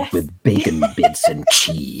dog with bacon bits and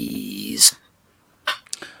cheese.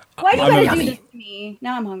 Why do you gotta do this to me?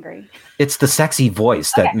 Now I'm hungry. It's the sexy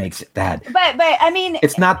voice that makes it that. But I mean,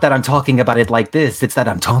 it's not that I'm talking about it like this. It's that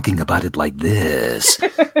I'm talking about it like this.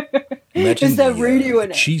 Imagine the radio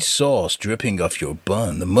in it. Cheese sauce dripping off your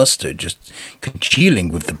bun, the mustard just congealing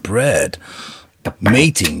with the bread,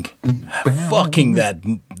 mating, fucking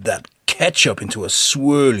that ketchup into a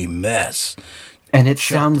swirly mess. And it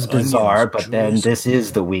sounds bizarre, but then this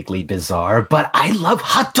is the Weekly Bizarre. But I love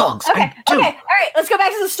hot dogs. Okay, all right, let's go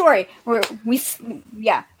back to the story.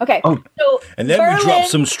 Okay. Oh. So and then we drop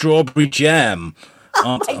some strawberry jam.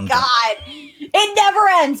 Oh my God. It never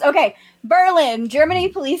ends. Okay. Berlin, Germany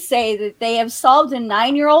police say that they have solved a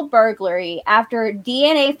 9-year-old burglary after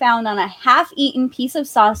DNA found on a half-eaten piece of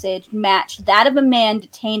sausage matched that of a man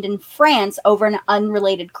detained in France over an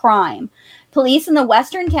unrelated crime. Police in the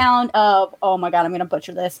western town of, oh my God, I'm going to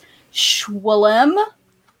butcher this, Schwelm,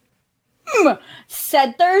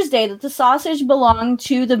 said Thursday that the sausage belonged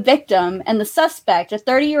to the victim, and the suspect, a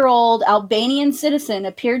 30-year-old Albanian citizen,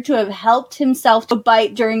 appeared to have helped himself to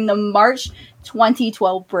bite during the March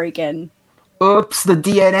 2012 break-in. Oops, the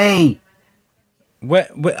DNA.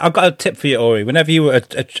 I've got a tip for you, Ori. Whenever you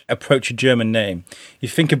approach a German name, you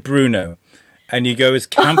think of Bruno, and you go as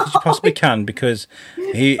camp as you possibly can, because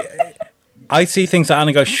I see things that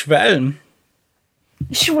Anna go, Schwelm.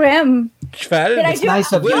 Schwelm. It's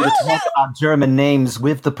nice of you to talk about German names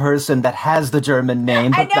with the person that has the German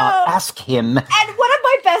name, but not ask him. And one of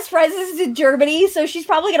my best friends is in Germany, so she's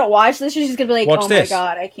probably going to watch this and she's going to be like, Watch this. My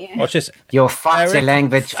God, I can't. Watch this. Your fancy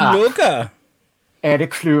language. Pfluger.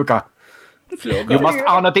 Eric Pfluger. You must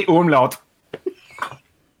honor the umlaut.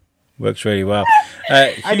 Works really well.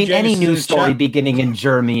 I mean, any news story beginning in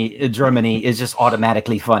Germany is just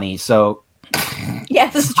automatically funny, so... Yeah,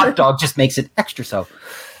 this is true. Hot dog just makes it extra so.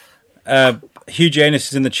 Hugh Janus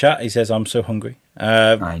is in the chat. He says, I'm so hungry.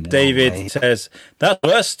 David says, that's the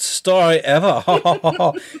worst story ever.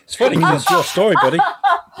 It's funny because it's your story, buddy.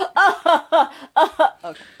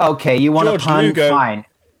 Okay, you want George a pun? Lugo. Fine.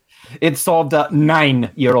 It solved a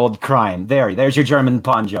 9-year-old crime. There's your German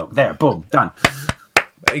pun joke. There, boom, done.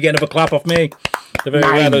 You get another clap off me. They're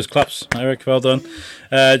very rare, those claps, Eric. Well done.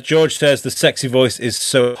 George says the sexy voice is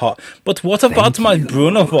so hot. But what about my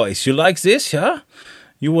Bruno voice? You like this, yeah?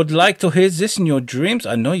 You would like to hear this in your dreams?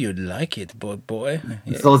 I know you'd like it, boy.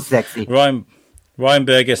 Yeah. So sexy. Ryan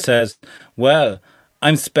Berger says, well,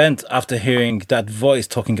 I'm spent after hearing that voice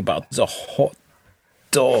talking about the hot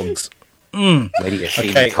dogs. Wait till you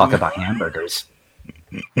see me talk about hamburgers.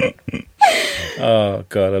 Oh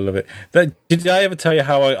God, I love it. Did I ever tell you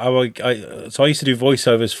how I used to do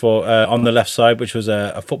voiceovers for On the Left Side, which was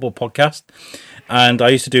a football podcast, and I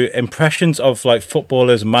used to do impressions of like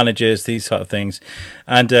footballers, managers, these sort of things.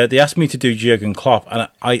 And they asked me to do Jurgen Klopp, and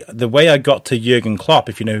the way I got to Jurgen Klopp,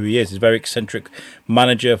 if you know who he is a very eccentric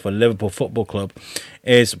manager for Liverpool Football Club,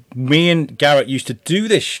 is me and Garrett used to do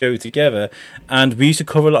this show together, and we used to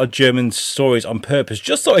cover a lot of German stories on purpose,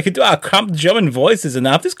 just so I could do our cramped German voices and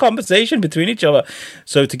have this conversation between each other.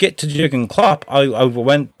 So to get to Jurgen Klopp, I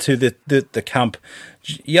went to the camp.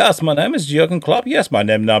 Yes, my name is Jurgen Klopp. Yes, my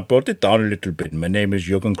name. Now brought it down a little bit. My name is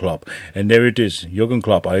Jurgen Klopp, and there it is, Jurgen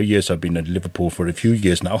Klopp. I've been at Liverpool for a few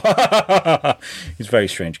years now. He's a very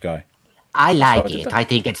strange guy. I like it. I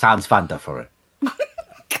think it sounds wonderful.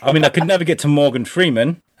 I mean, I could never get to Morgan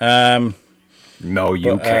Freeman. No,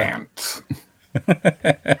 you But, can't.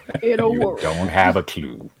 In a You world. don't have a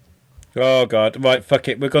clue. Oh God! Right, fuck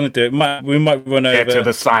it. We're gonna do it. We might run Get over. to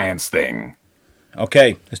the science thing.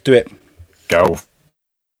 Okay, let's do it. Go.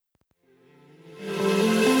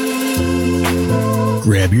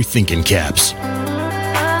 Grab your thinking caps.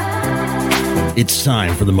 It's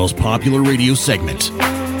time for the most popular radio segment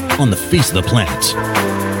on the face of the planet.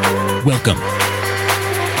 Welcome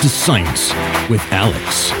to Science with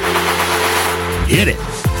Alex. Hit it!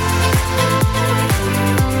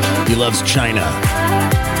 He loves China.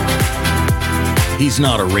 He's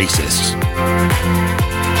not a racist.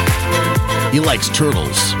 He likes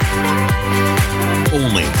turtles.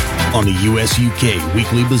 Only on the US-UK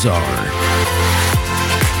Weekly Bazaar.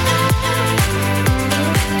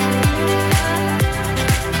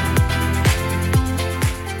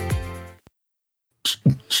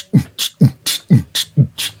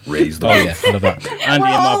 Raise the Oh yeah, I love that. Andy We're and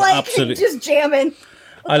all Marv, like absolutely. just jamming.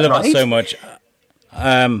 I love that Right? so much.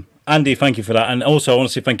 Andy, thank you for that, and also I want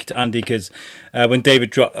to say thank you to Andy because when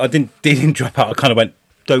David dropped, he didn't drop out. I kind of went,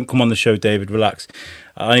 "Don't come on the show, David. Relax.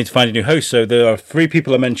 I need to find a new host." So there are 3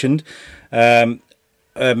 people I mentioned.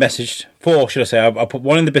 Messaged 4, should I say? I put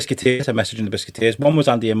one in the Biscuiteers. I messaged in the Biscuiteers. One was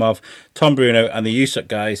Andy and Marv, Tom Bruno, and the USUC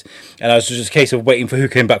guys. And I was just a case of waiting for who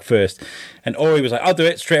came back first. And Ori was like, "I'll do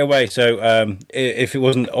it straight away." So if it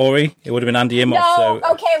wasn't Ori, it would have been Andy Imhoff. No,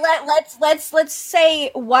 So okay. Let's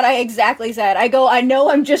say what I exactly said. I go. I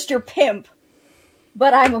know I'm just your pimp,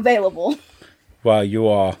 but I'm available. well, you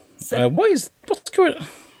are. What's going?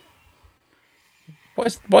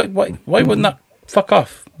 Why wouldn't that fuck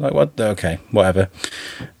off? Like what? Okay, whatever.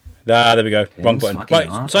 There we go. Wrong button. fucking Right,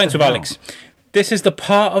 off. Science with Alex. This is the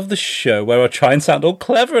part of the show where I try and sound all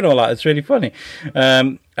clever and all that. It's really funny.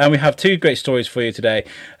 And we have 2 great stories for you today.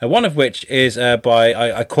 One of which is by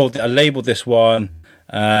I labeled this one.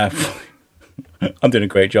 I'm doing a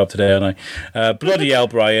great job today, aren't I? Bloody hell,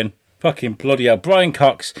 Brian. Fucking bloody hell. Brian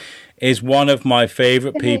Cox is one of my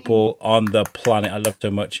favourite people on the planet. I love so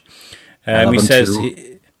much. love He him says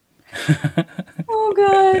too. Oh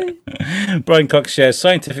god. Brian Cox shares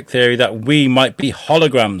scientific theory that we might be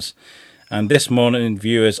holograms, and this morning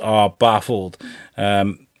viewers are baffled.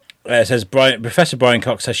 It says Professor Brian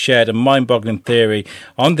Cox has shared a mind-boggling theory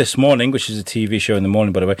on This Morning, which is a TV show in the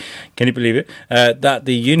morning, by the way. Can you believe it? That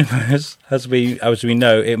the universe, as we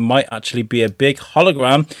know, it might actually be a big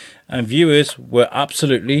hologram, and viewers were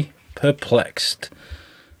absolutely perplexed.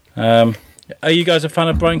 Are you guys a fan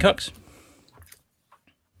of Brian Cox?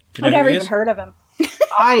 Do you I've know who never he even is? heard of him.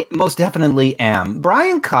 I most definitely am.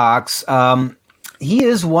 Brian Cox, he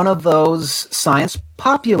is one of those science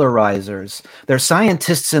popularizers. They're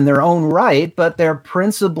scientists in their own right, but their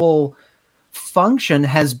principal function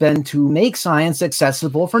has been to make science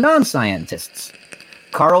accessible for non-scientists.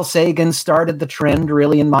 Carl Sagan started the trend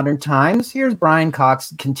really in modern times. Here's Brian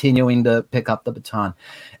Cox continuing to pick up the baton.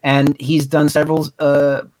 And he's done several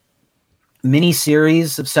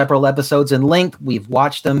mini-series of several episodes in length. We've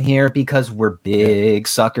watched them here because we're big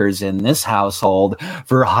suckers in this household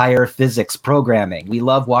for higher physics programming. We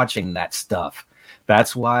love watching that stuff.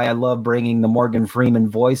 That's why I love bringing the Morgan Freeman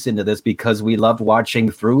voice into this, because we loved watching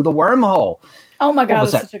Through the Wormhole. Oh my What god,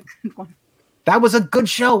 was that's that? such a good one. That was a good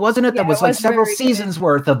show, wasn't it? Yeah, That was it like was several very good. seasons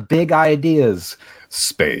worth of big ideas.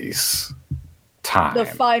 Space. Time. The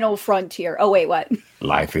final frontier. Oh wait, what?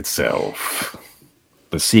 Life itself.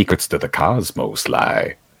 The secrets to the cosmos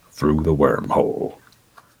lie through the wormhole.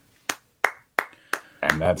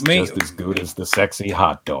 And that's Me- just as good as the sexy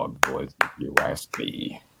hot dog voice, if you ask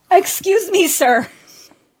me. Excuse me, sir.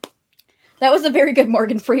 That was a very good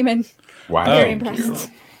Morgan Freeman. Why, Very thank you. impressed.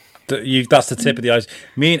 That's the tip of the ice.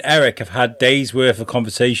 Me and Eric have had days worth of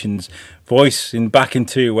conversations, voice in back in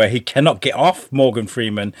 2, where he cannot get off Morgan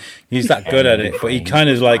Freeman. He's that good at it, but he kind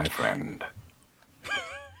of My like, friend.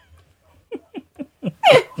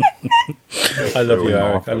 I love you, Going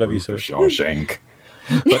Eric. off I the love you roof so of much. Shawshank.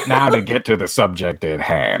 But now to get to the subject at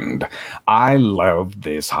hand, I love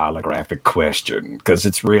this holographic question because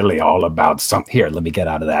it's really all about something. Here, let me get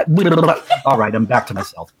out of that. All right, I'm back to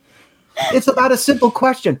myself. It's about a simple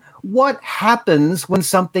question. What happens when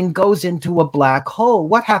something goes into a black hole?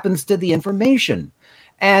 What happens to the information?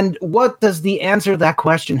 And what does the answer to that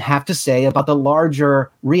question have to say about the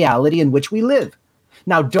larger reality in which we live?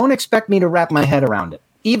 Now, don't expect me to wrap my head around it.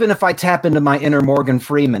 Even if I tap into my inner Morgan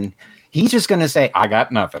Freeman, he's just going to say, I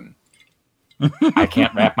got nothing. I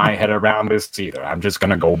can't wrap my head around this either. I'm just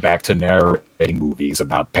going to go back to narrating movies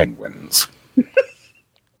about penguins.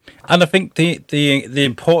 And I think the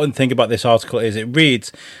important thing about this article is it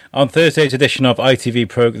reads, on Thursday's edition of the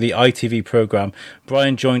ITV program,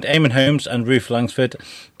 Brian joined Eamon Holmes and Ruth Langsford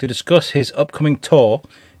to discuss his upcoming tour.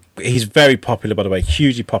 He's very popular, by the way,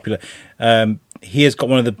 hugely popular. He has got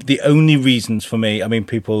one of the only reasons for me. I mean,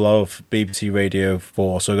 people love BBC Radio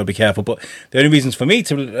 4, so I've got to be careful. But the only reasons for me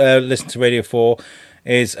to listen to Radio 4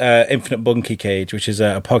 is Infinite Monkey Cage, which is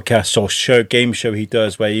a podcast or game show he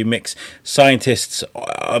does where you mix scientists,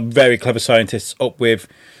 very clever scientists, up with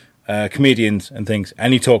comedians and things,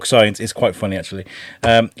 and he talks science. It's quite funny, actually,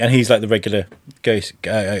 and he's like the regular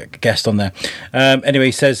guest on there. Anyway,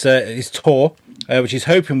 he says his tour, which he's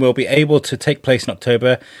hoping will be able to take place in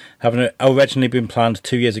October, having originally been planned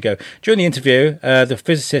 2 years ago. During the interview, the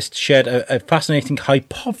physicist shared a fascinating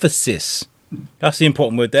hypothesis. That's the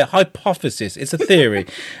important word there. Hypothesis. It's a theory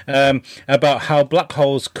about how black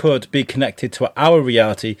holes could be connected to our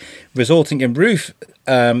reality, resulting in Ruth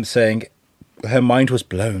saying her mind was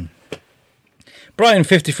blown. Brian,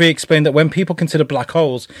 53, explained that when people consider black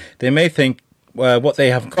holes, they may think what they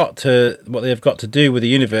have got to do with the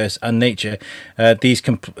universe and nature. These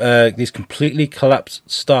completely collapsed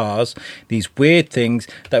stars, these weird things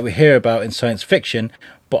that we hear about in science fiction.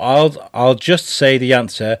 But I'll just say the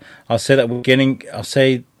answer. I'll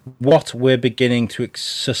say what we're beginning to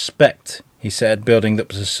suspect, he said, building up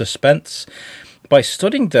the suspense. By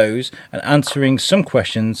studying those and answering some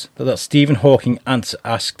questions that Stephen Hawking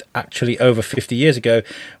asked actually over 50 years ago,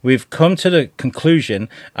 we've come to the conclusion,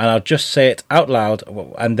 and I'll just say it out loud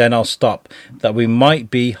and then I'll stop, that we might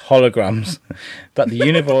be holograms, that the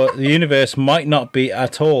universe might not be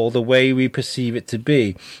at all the way we perceive it to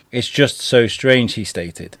be. It's just so strange, he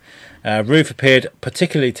stated. Ruth appeared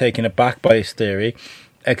particularly taken aback by his theory,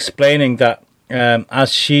 explaining that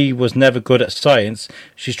as she was never good at science,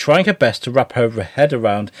 she's trying her best to wrap her head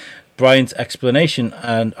around Brian's explanation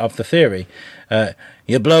of the theory.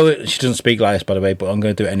 You're blowing... She doesn't speak like this, by the way, but I'm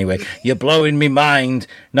going to do it anyway. You're blowing me mind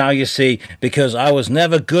now, you see, because I was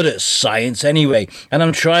never good at science anyway, and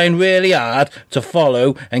I'm trying really hard to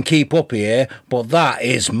follow and keep up here, but that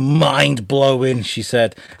is mind-blowing, she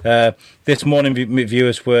said. This morning,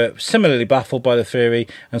 viewers were similarly baffled by the theory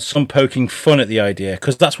and some poking fun at the idea,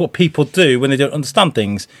 because that's what people do when they don't understand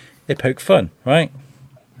things. They poke fun, right?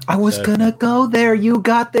 I was gonna go there. You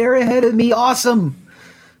got there ahead of me. Awesome.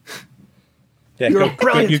 Yeah, You're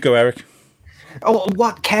brilliant. You go, Eric. Oh,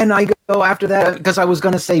 what can I go after that? Because I was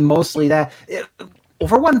going to say mostly that.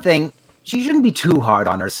 For one thing, she shouldn't be too hard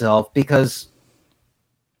on herself because,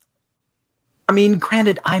 I mean,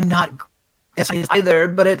 granted, I'm not either,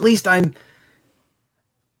 but at least I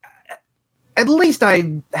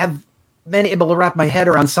have been able to wrap my head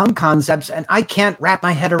around some concepts, and I can't wrap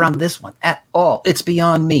my head around this one at all. It's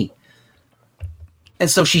beyond me. And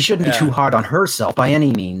so she shouldn't be too hard on herself by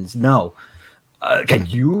any means, no. Can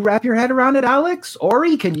you wrap your head around it, Alex?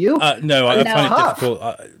 Ori, can you? No, I find it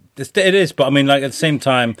difficult. It is, but I mean, like at the same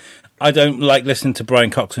time, I don't like listening to Brian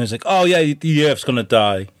Cox and he's like, "Oh yeah, the Earth's gonna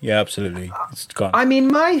die." Yeah, absolutely, it's gone. I mean,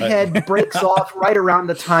 my head breaks off right around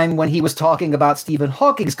the time when he was talking about Stephen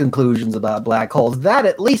Hawking's conclusions about black holes. That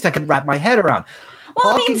at least I could wrap my head around.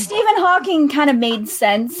 Well, I mean, Stephen Hawking kind of made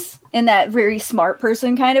sense in that very smart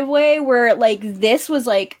person kind of way, where like this was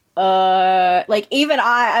like even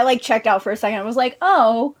I like checked out for a second. I was like,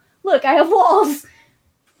 oh, look, I have walls.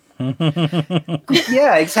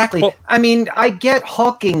 Yeah, exactly. Well, I mean, I get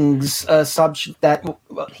Hawking's assumption that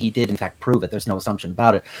he did in fact prove it. There's no assumption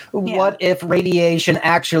about it. Yeah. What if radiation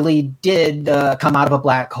actually did come out of a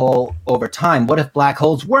black hole over time? What if black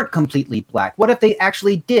holes weren't completely black? What if they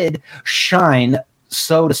actually did shine,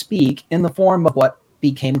 so to speak, in the form of what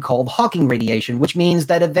became called Hawking radiation, which means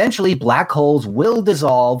that eventually black holes will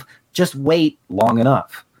dissolve, just wait long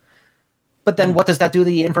enough. But then what does that do to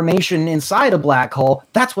the information inside a black hole?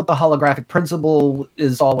 That's what the holographic principle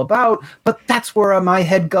is all about, but that's where my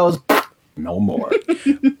head goes, no more.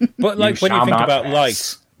 But like when you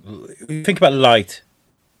think about light,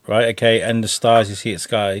 right, okay, and the stars you see at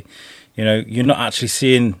sky, you know, you're not actually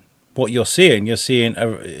seeing what you're seeing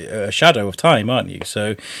a shadow of time, aren't you?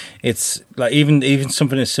 So it's like even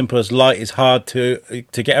something as simple as light is hard to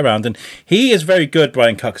get around. And he is very good,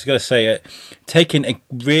 Brian Cox, I've got to say it, taking a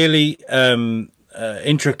really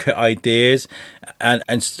intricate ideas and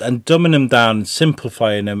dumbing them down,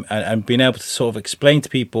 simplifying them, and being able to sort of explain to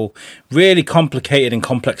people really complicated and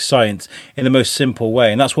complex science in the most simple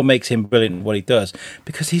way. And that's what makes him brilliant at what he does,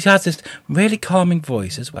 because he has this really calming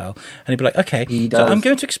voice as well. And he'd be like, okay, so I'm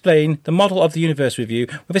going to explain the model of the universe with you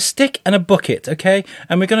with a stick and a bucket, okay?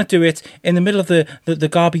 And we're going to do it in the middle of the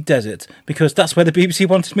Gobi Desert, because that's where the BBC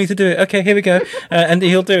wanted me to do it. Okay, here we go. And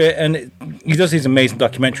he'll do it. And he does these amazing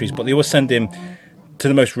documentaries, but they always send him to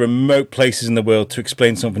the most remote places in the world to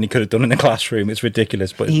explain something he could have done in the classroom. It's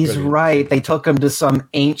ridiculous, but he's right. They took him to some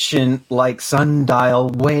ancient, like, sundial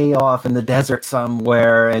way off in the desert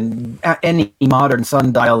somewhere, and any modern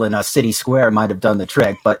sundial in a city square might have done the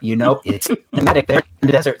trick. But it's thematic there in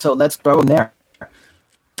the desert, so let's throw him there.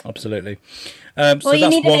 Absolutely. Well, you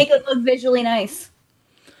need to make it look visually nice.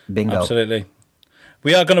 Bingo. Absolutely.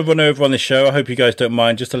 We are going to run over on this show. I hope you guys don't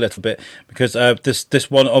mind just a little bit, because this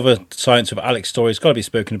one other science of Alex story has got to be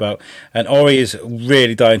spoken about, and Ori is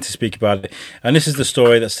really dying to speak about it. And this is the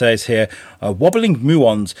story that says here, wobbling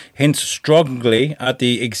muons hint strongly at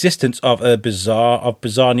the existence of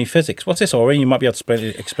bizarre new physics. What's this, Ori? You might be able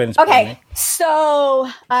to explain this. Okay, so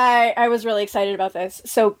I was really excited about this.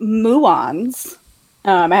 So muons,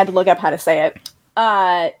 I had to look up how to say it.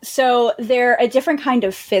 So they're a different kind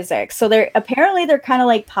of physics. So they're kind of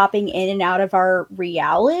like popping in and out of our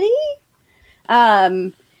reality.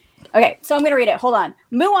 Okay, so I'm going to read it. Hold on.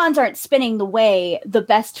 Muons aren't spinning the way the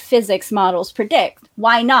best physics models predict.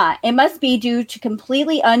 Why not? It must be due to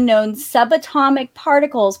completely unknown subatomic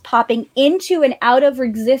particles popping into and out of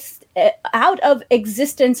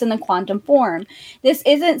existence in the quantum form. This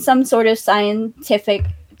isn't some sort of scientific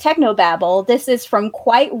technobabble. This is from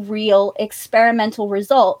quite real experimental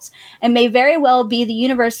results, and may very well be the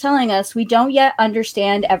universe telling us we don't yet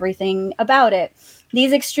understand everything about it.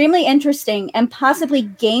 These extremely interesting and possibly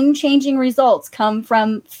game-changing results come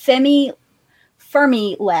from Fermi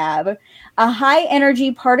Lab, a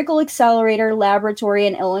high-energy particle accelerator laboratory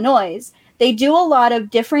in Illinois. They do a lot of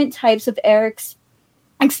different types of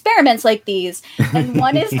experiments like these, and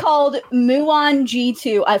one is called Muon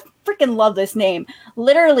G2. I freaking love this name.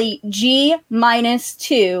 Literally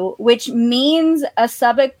G-2, which means a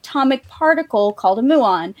subatomic particle called a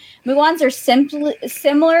muon. Muons are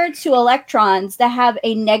similar to electrons that have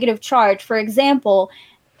a negative charge, for example,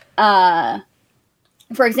 and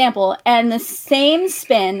the same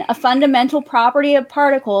spin, a fundamental property of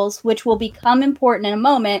particles, which will become important in a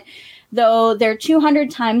moment, though they're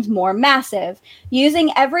 200 times more massive.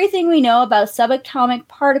 Using everything we know about subatomic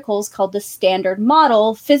particles called the Standard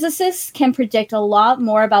Model, physicists can predict a lot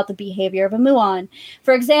more about the behavior of a muon.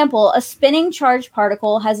 For example, a spinning charged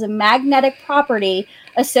particle has a magnetic property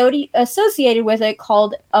associated with it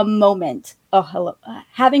called a moment.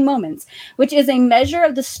 Having moments, which is a measure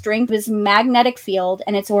of the strength of its magnetic field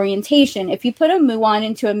and its orientation. If you put a muon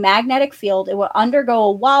into a magnetic field, it will undergo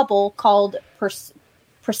a wobble called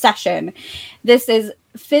precession. This is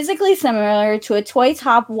physically similar to a toy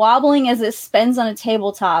top wobbling as it spins on a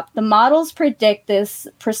tabletop. The models predict this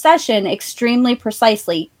precession extremely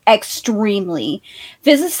precisely. Extremely.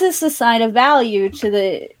 Physicists assign a value to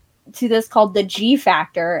this called the G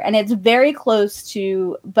factor, and it's very close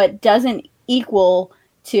to, but doesn't equal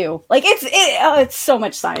to. Like, it's so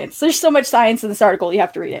much science. There's so much science in this article. You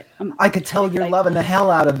have to read it. I could tell you're loving the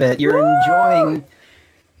hell out of it. You're enjoying.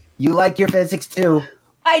 You like your physics too.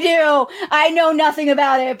 I do. I know nothing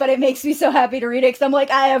about it, but it makes me so happy to read it, because I'm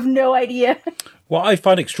like, I have no idea. What I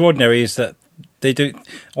find extraordinary is that they do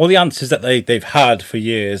all the answers that they've had for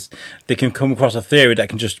years. They can come across a theory that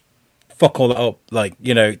can just fuck all that up. Like,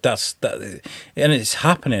 that's that, and it's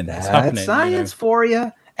happening. It's happening. Science for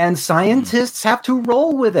you. And scientists have to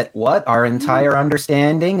roll with it. What? Our entire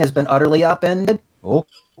understanding has been utterly upended.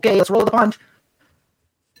 Okay, let's roll the punch.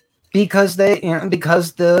 Because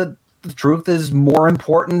the truth is more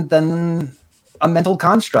important than a mental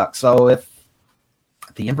construct. So if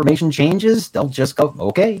the information changes, they'll just go,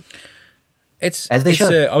 okay. As they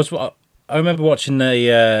should. I remember watching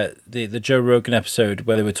the Joe Rogan episode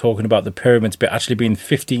where they were talking about the pyramids actually being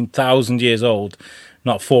 15,000 years old,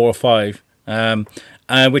 not 4 or 5.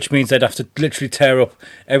 Which means they'd have to literally tear up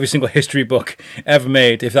every single history book ever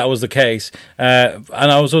made if that was the case. And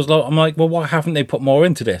I'm like, well, why haven't they put more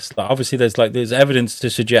into this? Like, obviously, there's evidence to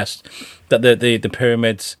suggest that the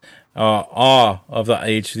pyramids are of that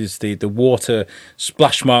age. There's the water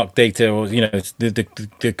splash mark data, or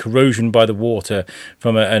the corrosion by the water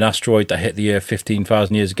from an asteroid that hit the Earth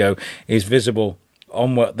 15,000 years ago is visible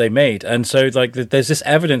on what they made. And so there's this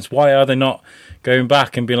evidence. Why are they not going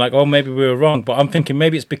back and being like, oh, maybe we were wrong? But I'm thinking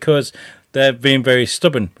maybe it's because they're being very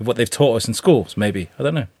stubborn with what they've taught us in schools. Maybe, I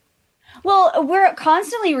don't know. Well, we're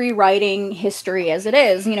constantly rewriting history as it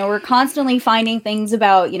is. You know, we're constantly finding things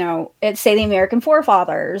about, you know, say the American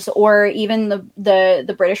forefathers or even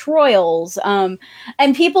the British royals. And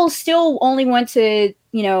people still only want to,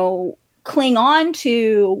 you know, cling on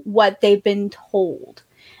to what they've been told.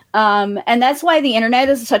 And that's why the internet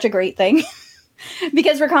is such a great thing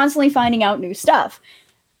because we're constantly finding out new stuff.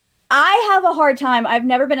 I have a hard time. I've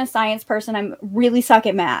never been a science person. I'm really suck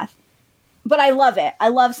at math. But I love it. I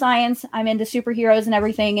love science. I'm into superheroes and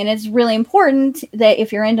everything. And it's really important that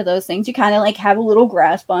if you're into those things, you kind of like have a little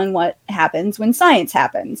grasp on what happens when science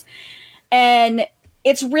happens. And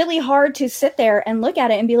it's really hard to sit there and look at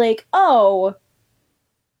it and be like, oh,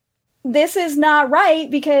 this is not right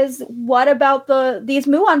because what about these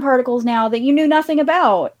muon particles now that you knew nothing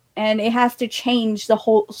about? And it has to change the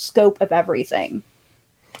whole scope of everything.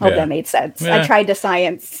 Hope that made sense. Yeah. I tried to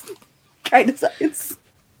science. It's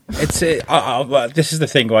this is the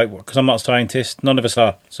thing, right? Because I'm not a scientist. None of us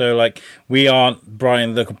are. So, like, we aren't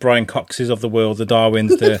the Brian Coxes of the world, the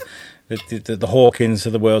Darwins, the Hawkins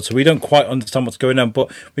of the world. So we don't quite understand what's going on,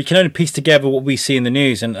 but we can only piece together what we see in the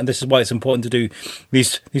news, and this is why it's important to do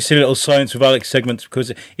these silly little Science with Alex segments,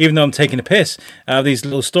 because even though I'm taking a piss out of these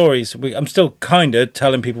little stories, I'm still kind of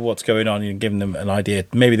telling people what's going on and giving them an idea.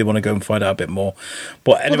 Maybe they want to go and find out a bit more.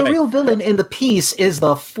 But anyway. Well, the real villain in the piece is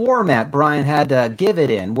the format Brian had to give it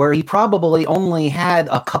in, where he probably only had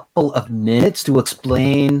a couple of minutes to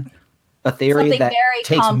explain a theory something that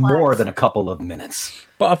takes complex. more than a couple of minutes.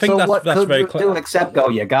 But I think so that's very clear. Do except go,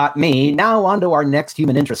 you got me. Now on to our next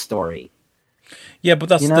human interest story. Yeah, but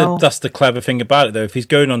that's the clever thing about it, though. If he's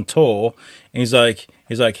going on tour, he's like,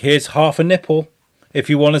 here's half a nipple. If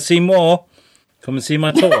you want to see more, come and see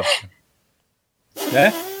my tour.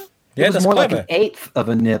 Yeah, it was more clever. like an eighth of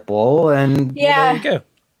a nipple, and yeah, well, there you go.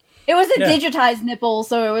 It was a digitized nipple,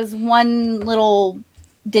 so it was one little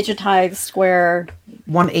digitized square.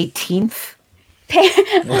 1/18th.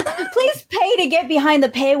 Please pay to get behind the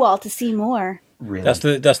paywall to see more. Really? That's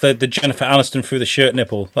the Jennifer Aniston through the shirt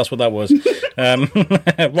nipple. That's what that was.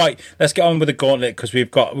 Right, let's get on with the gauntlet because we're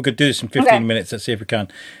going to do this in 15 minutes. Let's see if we can.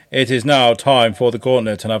 It is now time for the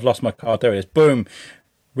gauntlet, and I've lost my card. There it is. Boom.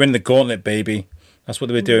 We're in the gauntlet, baby. That's what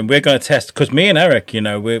we're doing. We're going to test because me and Eric, you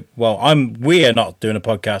know, we are not doing a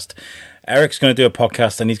podcast. Eric's going to do a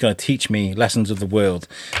podcast and he's going to teach me lessons of the world.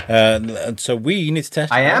 And so we need to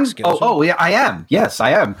test. I am. Oh, yeah, I am. Yes,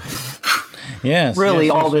 I am. Yes.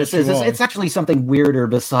 Really, all this is it's actually something weirder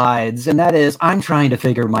besides, and that is I'm trying to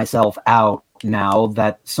figure myself out now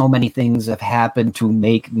that so many things have happened to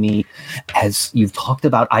make me, as you've talked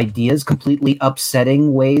about, ideas, completely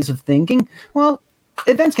upsetting ways of thinking. Well,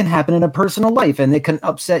 events can happen in a personal life and it can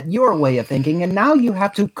upset your way of thinking, and now you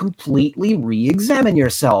have to completely re-examine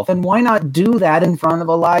yourself. And why not do that in front of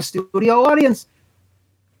a live studio audience?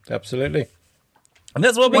 Absolutely. And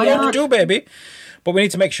that's what we're going to do, baby. But we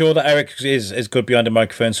need to make sure that Eric is good behind the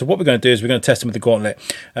microphone. So what we're going to do is we're going to test him with the gauntlet.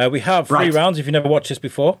 We have three rounds, if you've never watched this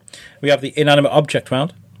before. We have the inanimate object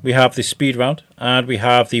round, we have the speed round, and we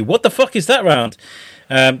have the what the fuck is that round.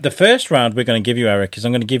 The first round we're going to give you, Eric, is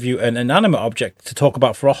I'm going to give you an inanimate object to talk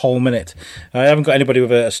about for a whole minute. I haven't got anybody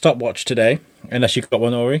with a stopwatch today, unless you've got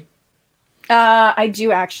one, Ori. I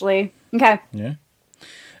do, actually. Okay. Yeah.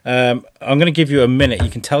 I'm going to give you a minute.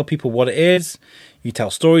 You can tell people what it is. You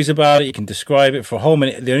tell stories about it. You can describe it for a whole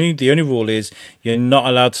minute. The only rule is you're not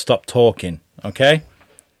allowed to stop talking. Okay?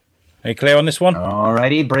 Are you clear on this one?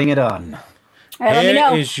 Alrighty, bring it on.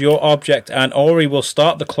 Here is your object, and Ori will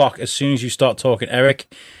start the clock as soon as you start talking.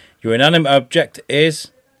 Eric, your inanimate object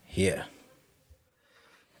is here.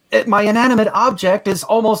 My inanimate object is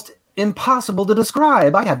almost impossible to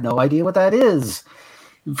describe. I have no idea what that is.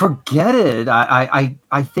 Forget it.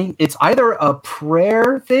 I think it's either a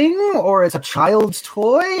prayer thing or it's a child's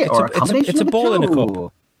toy or a combination it's a of the ball two. in a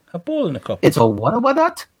cup. A ball in a cup. It's a what?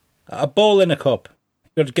 A ball in a cup.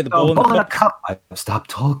 You got to get the ball in a cup. I've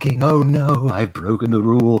stopped talking. Oh no, I've broken the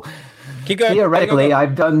rule. Keep going. Theoretically,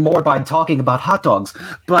 I've done more by talking about hot dogs.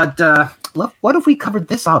 But what if we covered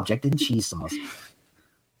this object in cheese sauce?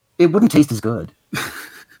 It wouldn't taste as good.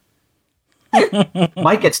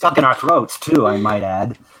 Might get stuck in our throats, too, I might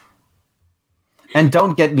add. And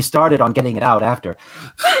don't get me started on getting it out after.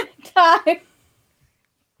 That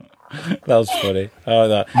was funny. Oh,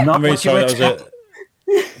 that. I'm really sorry.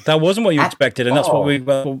 That wasn't what you expected, and that's what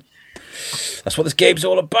this game's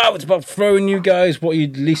all about. It's about throwing you guys what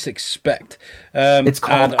you'd least expect. It's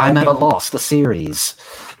called I'm at a Loss, the series.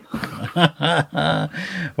 Right,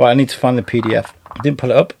 I need to find the PDF. I didn't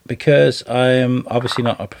pull it up because I am obviously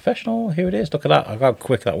not a professional. Here it is. Look at that. Look how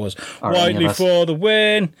quick that was. Widely for the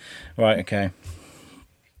win. Right, okay.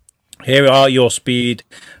 Here are your speed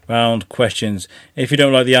round questions. If you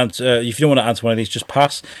don't like the answer, if you don't want to answer one of these, just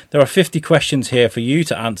pass. There are 50 questions here for you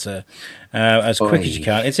to answer as quick as you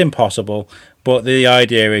can. It's impossible, but the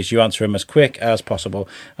idea is you answer them as quick as possible.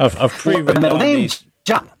 I've pre-written down these.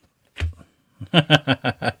 John.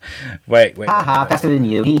 Wait. Haha, faster than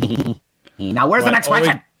you. Now, where's the next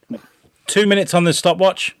question? 2 minutes on the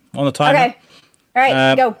stopwatch, on the timer. Okay. All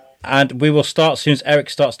right, go. And we will start as soon as Eric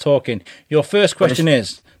starts talking. Your first question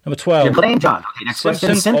is number 12. You're playing John. Okay, next question.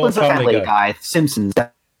 Simpsons Simpsons or or Family Family Guy? Simpsons.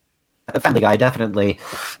 Family Guy, definitely.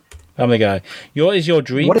 Family Guy. What is your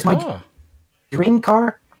dream What is my car? dream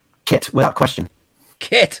car? Kit, without question.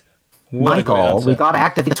 Kit. What a great Michael, answer. we got to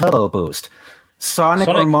activate the turbo boost. Sonic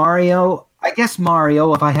or Sonic. Mario? I guess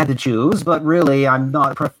Mario if I had to choose, but really I'm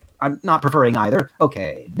not preferring either.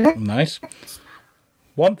 Okay. Next. Nice.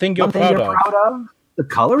 One thing you're One thing proud you're of. proud of? The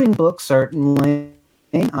coloring book, certainly.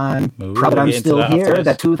 I'm Ooh, proud that we'll I'm get into still that here, after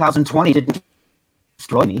that this. 2020 didn't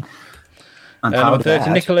destroy me. I'm proud Number of 30,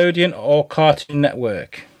 that. Nickelodeon or Cartoon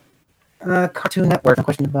Network? Cartoon Network, no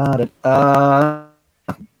question about it.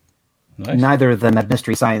 Nice. Neither of them had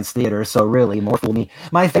Mystery Science Theater, so really, more fool me.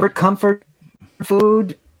 My favorite comfort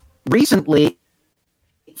food recently,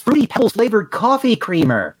 Fruity Pebbles flavored coffee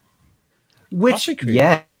creamer. Which, Coffee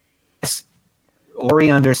creamer? yes,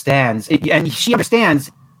 Ori understands. And she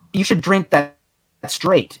understands you should drink that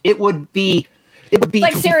straight. It would be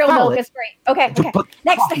Like to cereal foul milk it is great. Okay. to put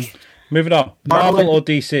Next. coffee. Moving on. Marvel or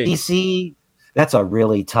DC? DC, that's a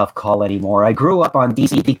really tough call anymore. I grew up on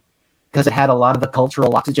DC because it had a lot of the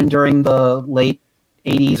cultural oxygen during the late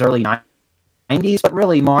 80s, early 90s, but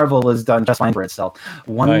really Marvel has done just fine for itself.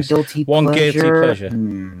 One Nice. guilty One pleasure. guilty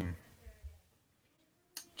pleasure.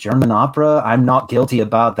 German opera? I'm not guilty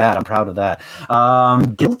about that. I'm proud of that.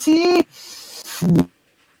 Guilty?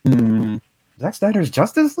 Zack Snyder's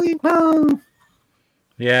Justice League? Well,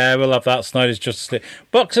 Yeah, we'll have that. Snyder's Justice League.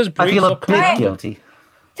 Boxers, I briefs, feel or a bit commando? guilty.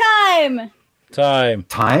 Time. Time.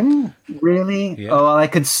 Time? Really? Yeah. Oh, well, I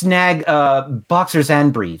could snag boxers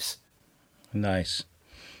and briefs. Nice.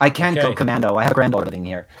 I can't Okay. go commando. I have a granddaughter living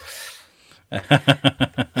here.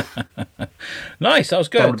 Nice. That was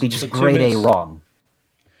good. That would be just So 2 grade A minutes. wrong.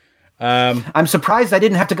 I'm surprised I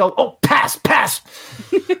didn't have to go, oh, pass.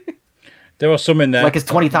 There are some in there. Like his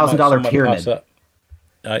 $20,000 Might pyramid. pass that.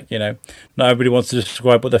 Not everybody wants to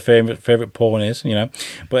describe what their favorite porn is,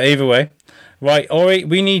 But either way, right, Ori,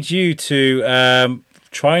 we need you to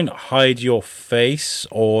try and hide your face,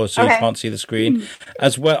 or so you Okay. can't see the screen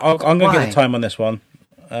as well. I'm going to get Why? the time on this one.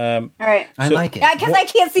 All right. I So- like it. Yeah, because I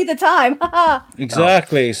can't see the time. Haha.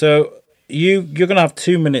 Exactly. So you're going to have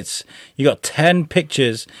 2 minutes. You got 10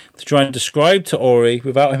 pictures to try and describe to Ori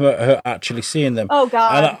without her actually seeing them. Oh,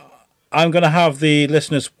 God. And I'm going to have the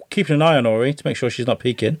listeners keeping an eye on Ori to make sure she's not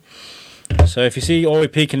peeking. So if you see Ori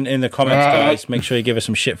peeking in the comments, guys, make sure you give her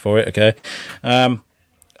some shit for it, okay?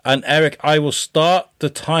 And Eric, I will start the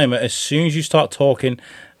timer as soon as you start talking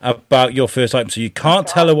about your first item. So you can't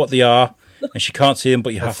tell her what they are, and she can't see them,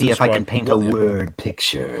 but you have Let's to see if I describe can paint a what they are. word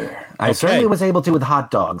picture. I certainly was able to with hot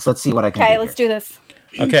dogs. Let's see what I can Okay, do. let's do this.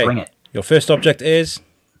 Okay, Bring it. Your first object is...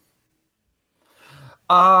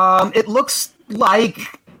 It looks like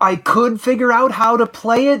I could figure out how to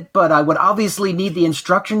play it, but I would obviously need the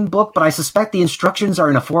instruction book, but I suspect the instructions are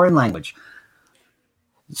in a foreign language.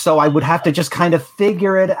 So I would have to just kind of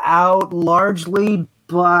figure it out largely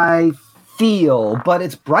by feel, but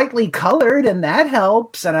it's brightly colored and that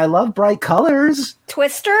helps, and I love bright colors.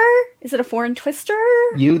 Twister? Is it a foreign Twister?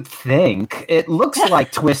 You'd think. It looks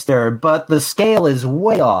like Twister, but the scale is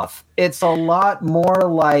way off. It's a lot more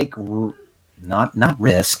like not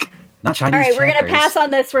Risk, not Chinese All right, we're going to checkers. pass on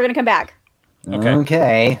this. We're going to come back.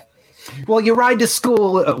 Okay. Well, you ride to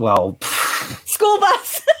school. Well, School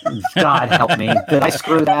bus. God help me. Did I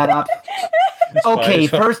screw that up? Okay,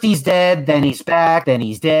 fine. first he's dead, then he's back, then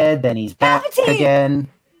he's dead, then he's back Palpatine! again.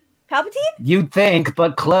 Palpatine? You'd think,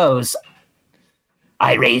 but close.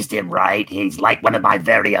 I raised him right. He's like one of my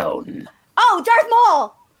very own. Oh, Darth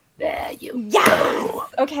Maul. There you Yes. go.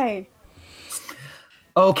 Okay.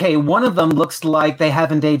 Okay, one of them looks like they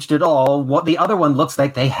haven't aged at all. What the other one looks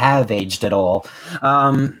like they have aged at all.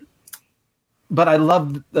 But I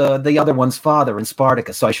love the other one's father in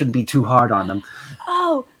Spartacus, so I shouldn't be too hard on them.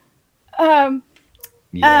 Oh,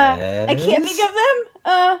 Yes. I can't think of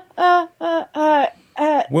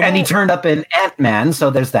them. And he turned up in Ant-Man, so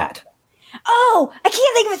there's that. Oh, I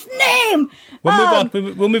can't think of his name. We'll move on.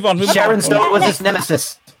 We'll move on. Sharon Stone was his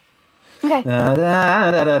nemesis. Okay.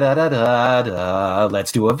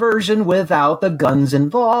 Let's do a version without the guns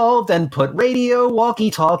involved and put radio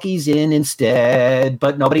walkie-talkies in instead.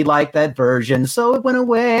 But nobody liked that version, so it went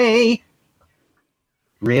away.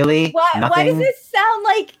 Really? Why Nothing? does this sound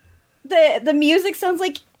like the music sounds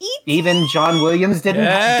like E.T.? Even John Williams didn't?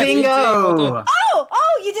 Yeah, Bingo!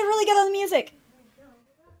 Oh, you did really good on the music.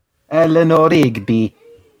 Eleanor Rigby.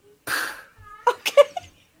 Okay.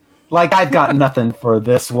 Like, I've got nothing for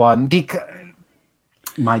this one because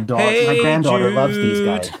my granddaughter loves these Jude.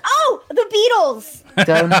 guys. Oh, the Beatles.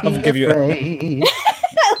 Don't give be you- afraid.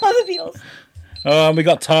 I love the Beatles. Oh, and we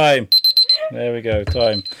got time. There we go,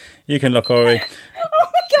 time. You can look, Ori. Oh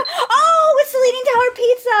my god. Oh, it's the Leaning Tower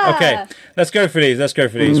Pizza. Okay, let's go for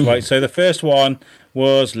these. Right, so the first one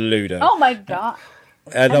was Ludo. Oh my god.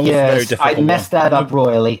 That was a very Yes, difficult I messed one. that up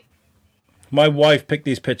royally. My wife picked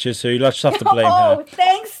these pictures, so you'll just have to blame Oh, her.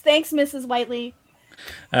 thanks, Mrs. Whiteley.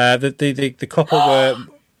 The couple were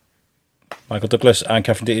Michael Douglas and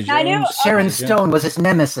Catherine Zeta-Jones. I knew. Sharon Stone was his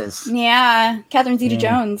nemesis. Yeah, Catherine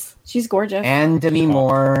Zeta-Jones. She's gorgeous. And Demi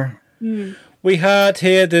Moore. We had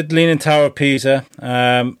here the Leaning Tower of Pisa,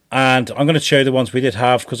 and I'm going to show you the ones we did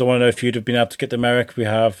have because I want to know if you'd have been able to get them, Eric. We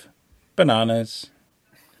have bananas,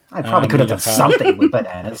 I probably could have done something with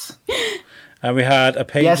bananas. and we had a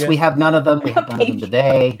pager. Yes, we have none of them. We have none of them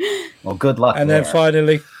today. Well, good luck. And there. then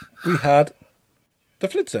finally, we had the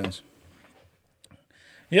Flintstones.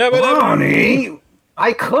 Yeah, but Bonnie,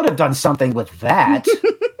 I could have done something with that.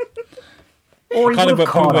 Or kind you of would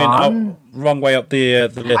a caught wrong on. way up the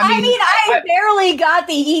list. I barely got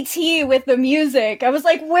the ET with the music. I was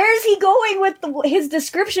like, where's he going with his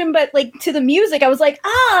description? But like to the music, I was like,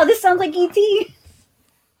 this sounds like ET.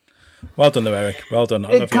 Well done, though, Eric. Well done.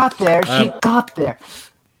 I It love you. got there. She got there.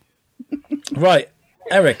 Right,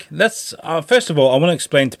 Eric, let's first of all, I want to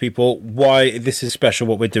explain to people why this is special,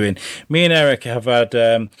 what we're doing. Me and Eric have had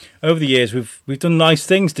over the years we've done nice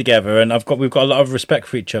things together, and we've got a lot of respect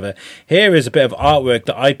for each other. Here is a bit of artwork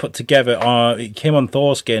that I put together. It came on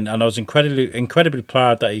Thorskin, and I was incredibly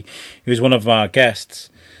proud that he was one of our guests.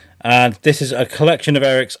 And this is a collection of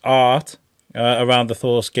Eric's art around the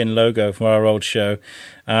Thorskin logo from our old show.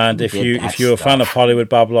 And if you're a fan of Hollywood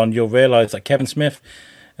Babylon, you'll realise that Kevin Smith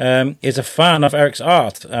is a fan of Eric's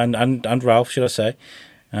art, and Ralph, should I say,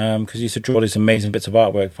 because he used to draw these amazing bits of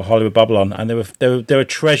artwork for Hollywood Babylon, and they were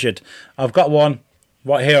treasured. I've got one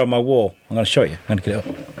right here on my wall. I'm going to show you. I'm going to get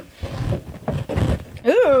it up.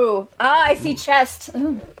 Ooh, I see chest.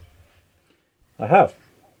 Ooh. I have.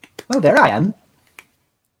 Oh, there I am.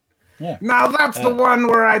 Now that's the one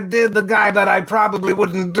where I did the guy that I probably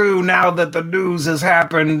wouldn't do now that the news has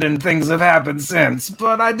happened and things have happened since,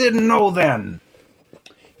 but I didn't know then.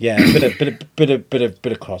 Yeah, bit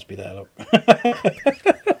of Crosby there. Look.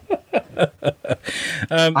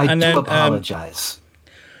 I do apologize.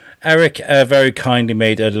 Eric very kindly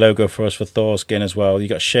made a logo for us for Thorskin as well. You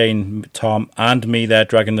got Shane, Tom, and me there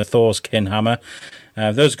dragging the Thorskin hammer.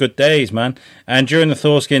 Those are good days, man. And during the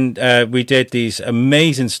Thorskin, we did these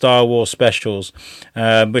amazing Star Wars specials,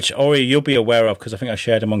 which Ori, you'll be aware of because I think I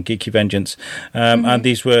shared them on Geeky Vengeance. And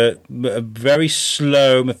these were very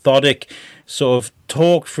slow, methodic sort of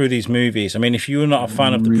talk through these movies. I mean, if you're not a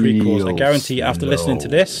fan of the prequels, I guarantee you after listening to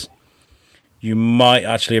this, you might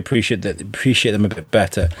actually appreciate them a bit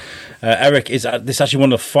better. Eric this is actually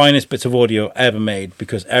one of the finest bits of audio ever made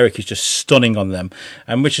because Eric is just stunning on them,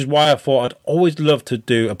 and which is why I thought I'd always love to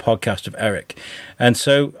do a podcast of Eric. And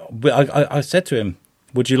so I said to him,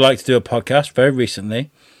 "Would you like to do a podcast?" Very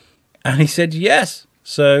recently, and he said yes.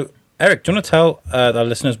 So Eric, do you want to tell our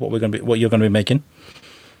listeners what you're going to be making?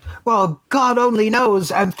 Well, God only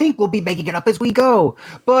knows, and think we'll be making it up as we go.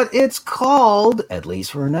 But it's called, at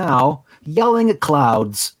least for now, Yelling at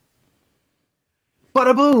Clouds.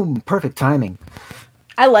 Bada boom! Perfect timing.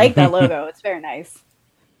 I like that logo. It's very nice.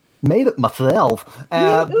 Made it myself.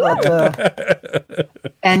 And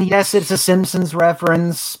yes, it's a Simpsons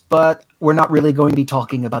reference, but we're not really going to be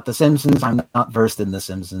talking about The Simpsons. I'm not versed in The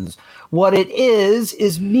Simpsons. What it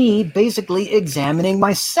is me basically examining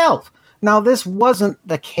myself. Now, this wasn't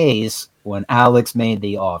the case when Alex made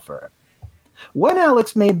the offer. When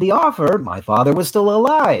Alex made the offer, my father was still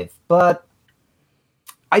alive, but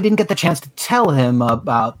I didn't get the chance to tell him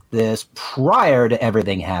about this prior to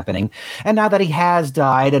everything happening. And now that he has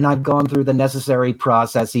died and I've gone through the necessary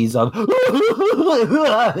processes of and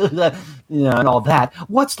all that,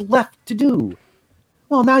 what's left to do?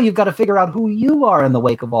 Well, now you've got to figure out who you are in the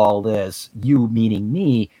wake of all this. You meaning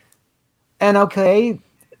me. And okay,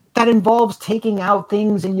 that involves taking out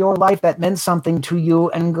things in your life that meant something to you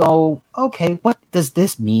and go, okay, what does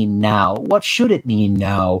this mean now? What should it mean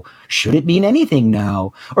now? Should it mean anything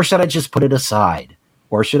now? Or should I just put it aside?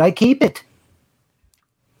 Or should I keep it?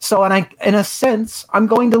 So in a sense, I'm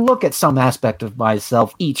going to look at some aspect of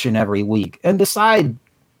myself each and every week and decide,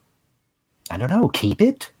 I don't know, keep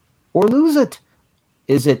it or lose it.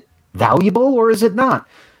 Is it valuable or is it not?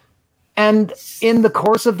 And in the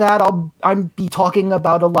course of that, I'll be talking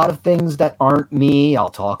about a lot of things that aren't me. I'll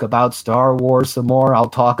talk about Star Wars some more. I'll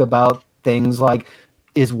talk about things like,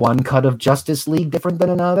 is one cut of Justice League different than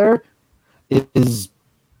another?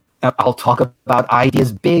 I'll talk about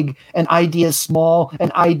ideas big and ideas small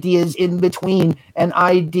and ideas in between and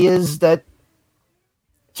ideas that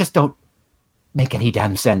just don't make any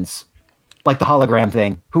damn sense. Like the hologram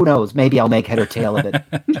thing. Who knows? Maybe I'll make head or tail of it.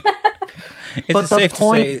 But the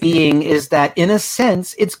point being is that, in a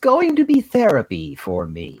sense, it's going to be therapy for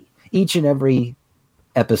me each and every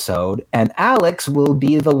episode, and Alex will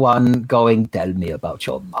be the one going, tell me about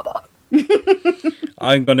your mother.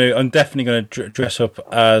 I'm definitely gonna dress up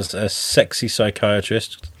as a sexy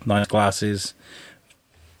psychiatrist, nice glasses,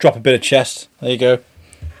 drop a bit of chest. There you go.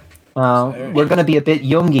 We're going to be a bit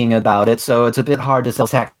Jungian about it, so it's a bit hard to sell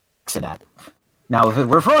sex in that. Now, if it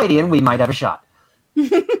were Freudian, we might have a shot.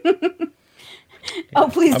 Oh,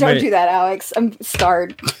 please don't do that, Alex. I'm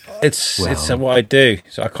scarred. It's what I do,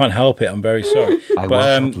 so I can't help it. I'm very sorry.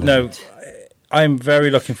 No, I'm very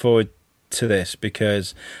looking forward to this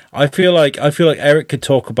because I feel like Eric could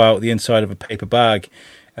talk about the inside of a paper bag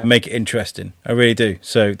and make it interesting. I really do.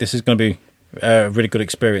 So this is going to be a really good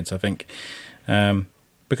experience, I think.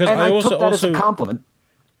 Because and I took that as a compliment.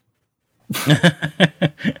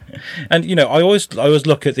 And I always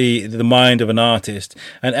look at the mind of an artist,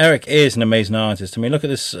 and Eric is an amazing artist. I mean, look at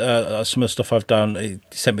this. Some of the stuff I've done. He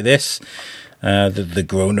sent me this, the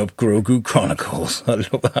Grown Up Grogu Chronicles. I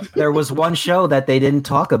love that. There was one show that they didn't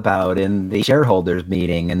talk about in the shareholders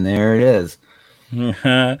meeting, and there it is.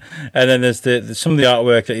 And then there's some of the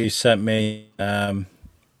artwork that you sent me.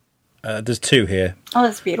 There's two here. Oh,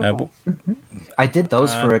 that's beautiful. I did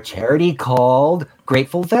those for a charity called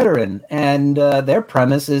Grateful Veteran, and their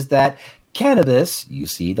premise is that cannabis, you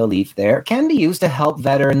see the leaf there, can be used to help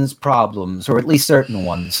veterans' problems, or at least certain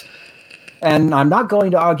ones. And I'm not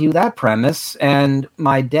going to argue that premise, and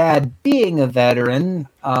my dad being a veteran,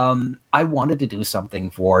 I wanted to do something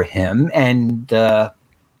for him, and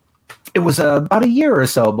it was about a year or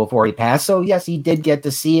so before he passed. So yes, he did get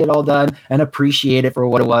to see it all done and appreciate it for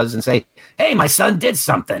what it was and say, hey, my son did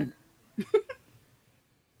something.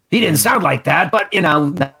 He didn't sound like that, but,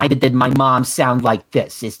 neither did my mom sound like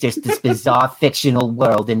this. It's just this bizarre fictional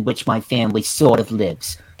world in which my family sort of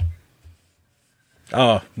lives.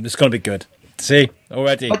 Oh, it's going to be good. See,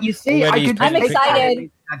 already. But you see, I'm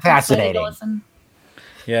excited. Fascinating.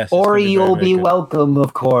 Yes. Ori, you'll be welcome,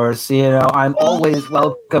 of course. I'm always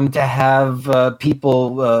welcome to have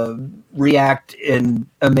people react in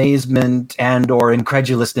amazement and or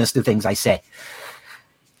incredulousness to things I say.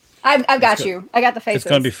 I've got you. I got the faces. It's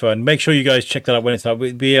going to be fun. Make sure you guys check that out when it's out.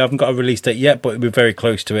 We haven't got a release date yet, but we're very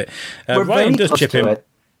close to it. Ryan does chip in.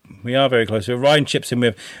 We are very close to it. Ryan chips in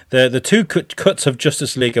with the two cuts of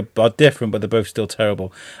Justice League are different, but they're both still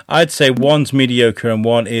terrible. I'd say one's mediocre and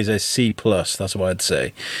one is a C+. That's what I'd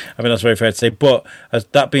say. I mean, that's very fair to say. But as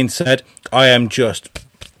that being said, I am just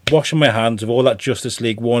washing my hands of all that Justice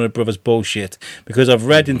League Warner Brothers bullshit because I've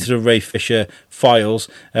read into the Ray Fisher files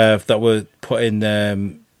that were put in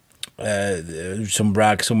some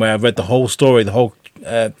rag somewhere. I've read the whole story, the whole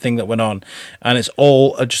thing that went on, and it's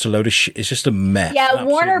all just a load of shit. It's just a mess. Yeah,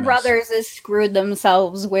 Warner Brothers has screwed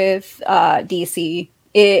themselves with DC.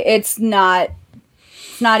 It's not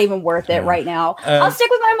even worth it right now. I'll stick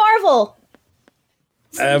with my Marvel.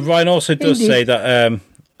 Ryan also does say that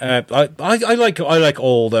I like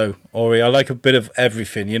all though, Ori. I like a bit of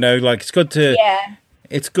everything. Like it's good to. Yeah.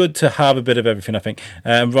 It's good to have a bit of everything, I think.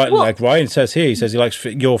 Like Ryan says here, he says he likes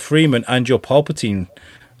your Freeman and your Palpatine.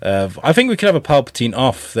 I think we could have a Palpatine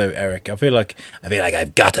off, though, Eric. I feel like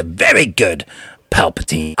I've got a very good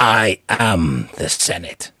Palpatine. I am the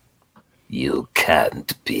Senate. You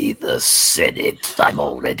can't be the Senate. I'm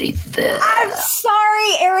already there. I'm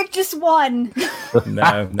sorry, Eric just won. No,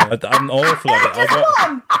 I'm awful at it. Eric just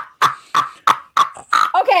won.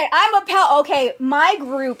 Okay, Okay, my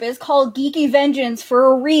group is called Geeky Vengeance for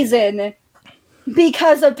a reason.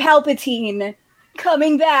 Because of Palpatine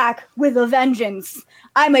coming back with a vengeance.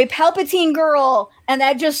 I'm a Palpatine girl, and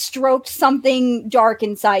that just stroked something dark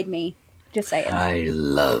inside me. Just saying. I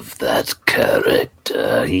love that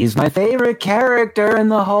character. He's my favorite character in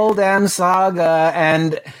the whole damn saga,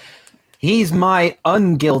 and he's my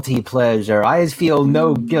unguilty pleasure. I feel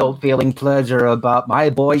no guilt feeling pleasure about my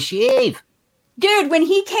boy Sheev. Dude, when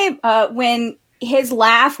he came, when his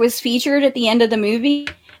laugh was featured at the end of the movie,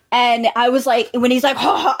 and I was like, when he's like,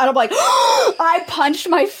 and I'm like, I punched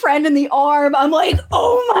my friend in the arm. I'm like,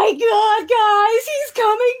 oh my god, guys, he's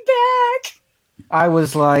coming back. I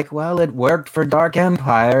was like, well, it worked for Dark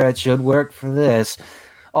Empire. It should work for this.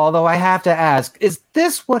 Although I have to ask, is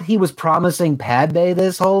this what he was promising Padme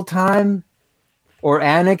this whole time? Or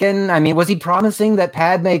Anakin? I mean, was he promising that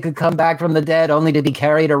Padme could come back from the dead only to be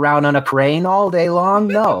carried around on a crane all day long?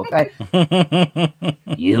 No.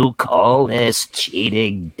 You call this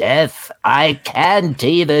cheating death? I can't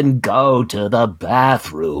even go to the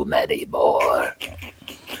bathroom anymore.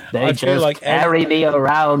 They just carry me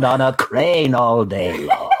around on a crane all day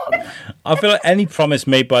long. I feel like any promise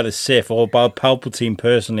made by the Sith or by Palpatine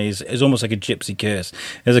personally is almost like a gypsy curse.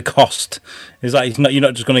 There's a cost. It's like you're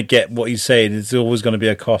not just going to get what he's saying. There's always going to be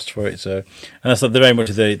a cost for it. So, and that's like very much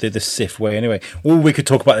the Sith way. Anyway, we could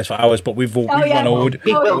talk about this for hours, but we've already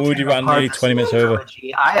ran nearly 20 minutes over.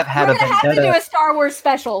 I have had We're going to have to do a Star Wars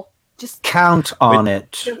special. Just count on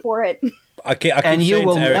it. For it. And you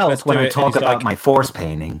will melt when I talk about my Force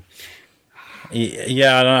painting.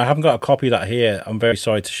 Yeah, I haven't got a copy of that here. I'm very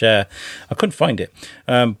sorry to share. I couldn't find it.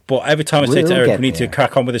 But every time I say to Eric, we need to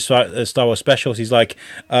crack on with the Star Wars specials, he's like,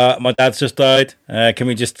 my dad's just died. Can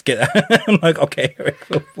we just get that? I'm like, okay, Eric,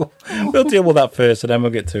 we'll deal with that first and then we'll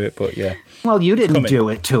get to it. But yeah. Well, you didn't do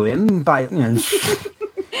it to him.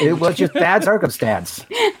 It was just bad circumstance.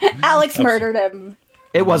 Alex murdered him.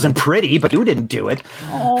 It wasn't pretty, but you didn't do it.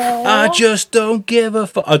 Aww. I just don't give a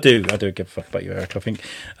fuck. I do give a fuck about you, Eric. I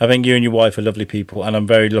think you and your wife are lovely people, and I'm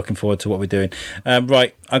very looking forward to what we're doing.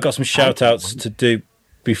 Right, I've got some shout-outs to do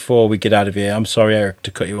before we get out of here. I'm sorry, Eric,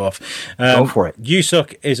 to cut you off. Go for it. You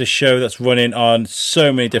Suck is a show that's running on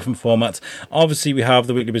so many different formats. Obviously, we have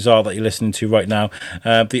the Weekly Bazaar that you're listening to right now.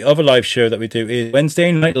 The other live show that we do is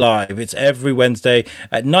Wednesday Night Live. It's every Wednesday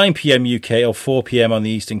at 9 p.m. UK or 4 p.m. on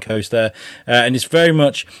the Eastern Coast there. And it's very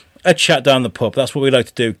much a chat down the pub. That's what we like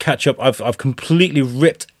to do. Catch up. I've completely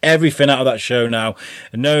ripped everything out of that show now.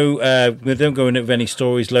 No, we don't go in with any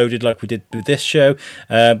stories loaded like we did with this show.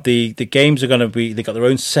 The games are going to be, they got their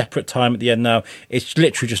own separate time at the end now. It's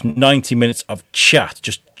literally just 90 minutes of chat,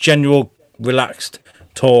 just general relaxed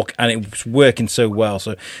talk, and it's working so well.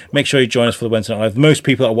 So make sure you join us for the Wednesday Night Live. Most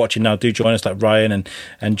people that are watching now do join us, like Ryan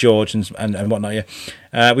and George and whatnot.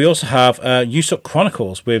 Yeah. We also have You Suck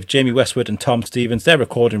Chronicles with Jamie Westwood and Tom Stevens. They're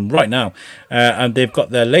recording right now, and they've got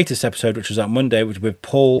their latest episode, which was out Monday, which was with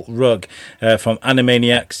Paul Rugg from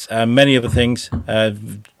Animaniacs and many other things.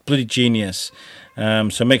 Bloody genius.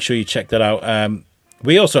 So make sure you check that out.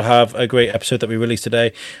 We also have a great episode that we released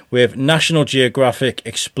today with National Geographic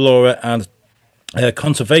explorer and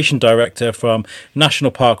Conservation Director from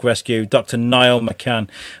National Park Rescue, Dr. Niall McCann.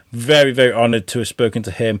 Very, very honoured to have spoken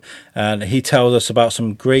to him, and he tells us about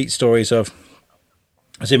some great stories of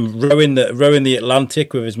him rowing the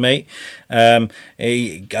Atlantic with his mate.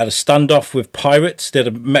 He had a standoff with pirates, did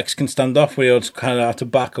a Mexican standoff where he was kind of had to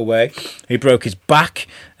back away. He broke his back,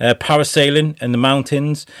 parasailing in the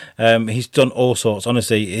mountains. He's done all sorts.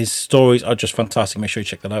 Honestly, his stories are just fantastic. Make sure you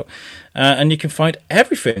check that out. And you can find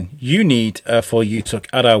everything you need for YouSuck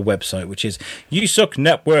at our website, which is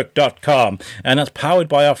yousucknetwork.com. And that's powered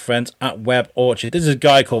by our friends at Web Orchard. This is a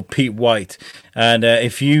guy called Pete White. And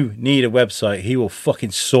if you need a website, he will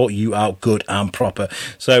fucking sort you out good and proper.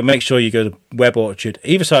 So make sure you go to Web Orchard,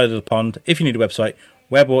 either side of the pond. If you need a website,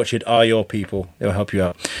 Web Orchard are your people. They'll help you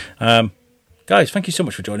out. Guys, thank you so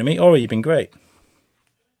much for joining me. Ori, you've been great.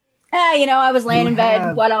 I was laying in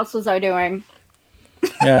bed. What else was I doing?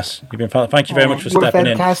 Yes, you've been. Thank you very much for stepping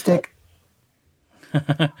fantastic.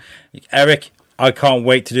 in. Eric, I can't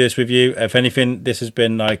wait to do this with you. If anything, this has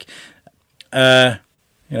been like,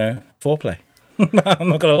 foreplay. I'm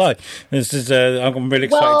not gonna lie. This is. I'm really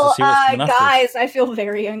excited to see what's coming after. Guys, I feel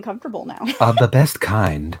very uncomfortable now. Of the best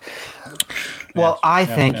kind. Well, I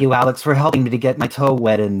thank you, Alex, for helping me to get my toe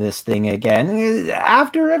wet in this thing again.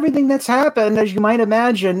 After everything that's happened, as you might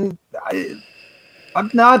imagine,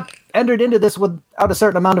 I've not entered into this without a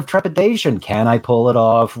certain amount of trepidation. Can I pull it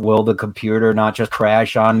off? Will the computer not just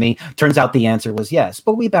crash on me? Turns out the answer was yes,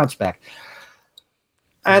 but we bounced back.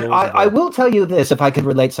 And I will tell you this, if I could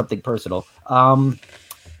relate something personal.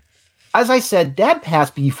 As I said, Dad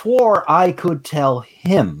passed before I could tell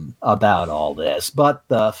him about all this. But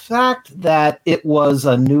the fact that it was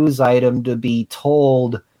a news item to be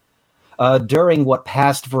told during what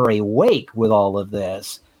passed for a wake with all of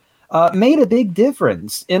this made a big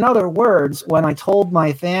difference. In other words, when I told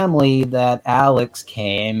my family that Alex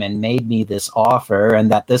came and made me this offer and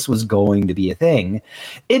that this was going to be a thing,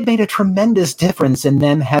 it made a tremendous difference in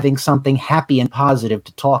them having something happy and positive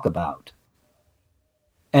to talk about.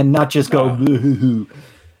 And not just go, boo-hoo-hoo.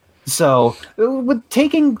 So, with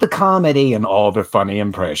taking the comedy and all the funny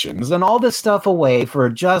impressions and all this stuff away for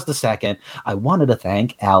just a second, I wanted to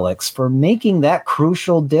thank Alex for making that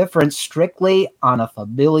crucial difference strictly on a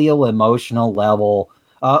familial, emotional level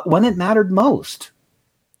when it mattered most.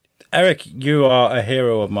 Eric, you are a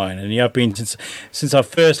hero of mine, and you have been since I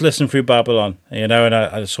first listened through Babylon, and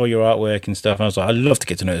I saw your artwork and stuff, and I was like, I'd love to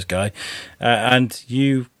get to know this guy. And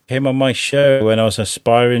you came on my show when I was an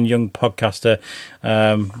aspiring young podcaster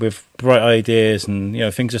with bright ideas,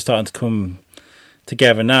 and things are starting to come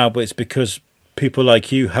together now, but it's because people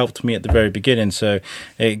like you helped me at the very beginning, so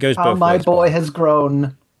it goes both ways. My boy has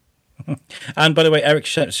grown. And by the way, Eric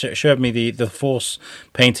showed me the Force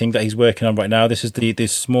painting that he's working on right now. This is the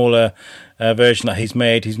smaller version that he's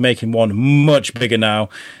made. He's making one much bigger now,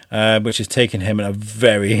 which has taken him a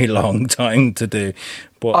very long time to do.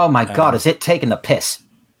 But, oh my God, is it taking the piss?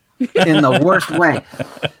 In the worst way.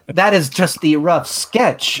 That is just the rough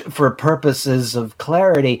sketch for purposes of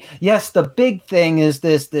clarity. Yes, the big thing is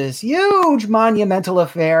this huge monumental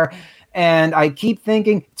affair, and I keep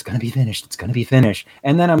thinking, it's going to be finished, it's going to be finished.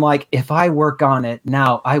 And then I'm like, if I work on it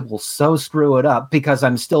now, I will so screw it up because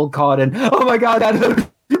I'm still caught in, oh my God,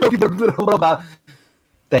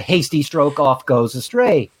 the hasty stroke off goes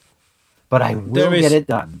astray. But I will get it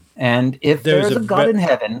done. And if there's a God in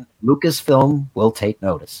heaven, Lucasfilm will take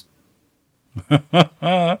notice. What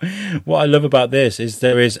I love about this is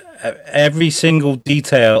there is every single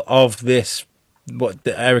detail of this, what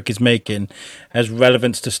Eric is making, has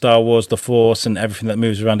relevance to Star Wars, the Force, and everything that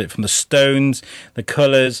moves around it, from the stones, the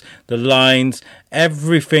colours, the lines.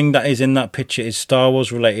 Everything that is in that picture is Star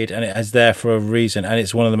Wars related, and it is there for a reason, and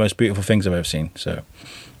it's one of the most beautiful things I've ever seen. So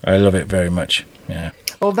I love it very much. Yeah.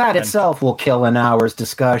 Well, that itself will kill an hour's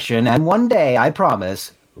discussion, and one day, I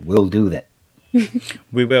promise, we'll do that.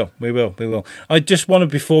 We will. I just want to,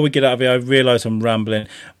 before we get out of here, I realise I'm rambling,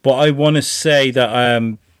 but I want to say that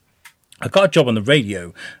I got a job on the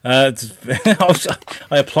radio. I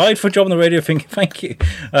applied for a job on the radio thinking, thank you.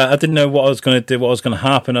 I didn't know what I was going to do, what was going to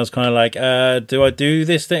happen. I was kind of like, do I do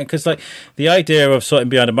this thing? Because the idea of sitting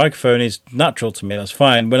behind a microphone is natural to me. That's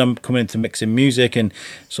fine. When I'm coming into mixing music and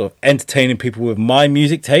sort of entertaining people with my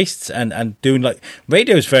music tastes and doing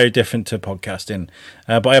radio is very different to podcasting.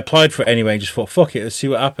 But I applied for it anyway and just thought, fuck it, let's see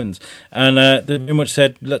what happens. And they pretty much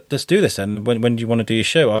said, let's do this then. When do you want to do your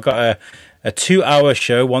show? I got a 2-hour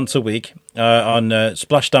show once a week on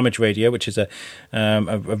Splash Damage Radio, which is a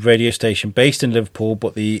radio station based in Liverpool,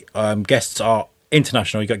 but the guests are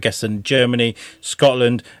international. You got guests in Germany,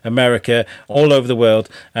 Scotland, America, all over the world,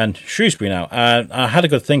 and Shrewsbury now. And I had a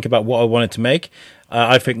good think about what I wanted to make.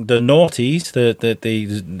 I think the noughties,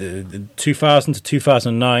 the 2000 to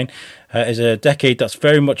 2009, is a decade that's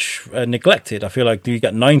very much neglected. I feel like you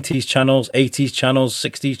got 90s channels, 80s channels,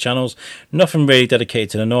 60s channels, nothing really dedicated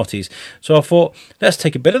to the noughties. So I thought, let's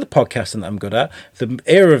take a bit of the podcasting that I'm good at, the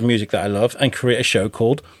era of music that I love, and create a show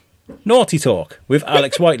called Naughty Talk with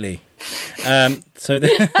Alex Whiteley. So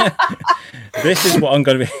this is what I'm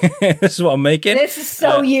going to be. This is what I'm making. This is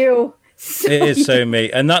so you. It is so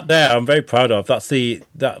me, and that there I'm very proud of. That's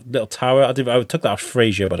that little tower. I took that off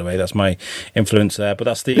Frasier, by the way. That's my influence there. But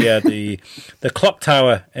that's the clock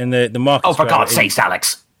tower in the market. Oh, for God's sakes,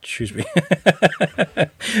 Alex! Excuse me.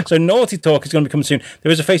 So Naughty Talk is going to be coming soon.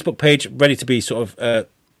 There is a Facebook page ready to be sort of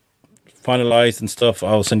finalized and stuff.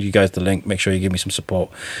 I'll send you guys the link. Make sure you give me some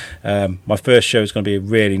support. My first show is going to be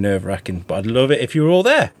really nerve-wracking, but I'd love it if you were all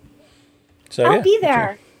there. So I'll be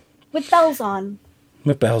there with bells on.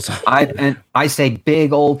 With bells on. I say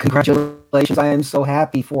big old congratulations. I am so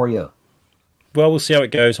happy for you. Well, we'll see how it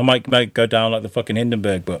goes. I might go down like the fucking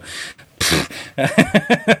Hindenburg, but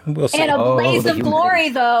we'll see. And a blaze of glory,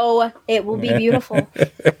 though. It will be beautiful.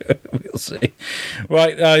 We'll see.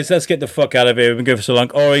 Right, guys, let's get the fuck out of here. We've been going for so long.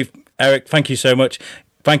 Ori, Eric, thank you so much.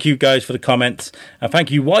 Thank you guys for the comments. And thank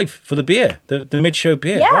you, wife, for the beer, the mid-show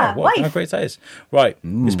beer. Yeah, wow, how great that is. Right,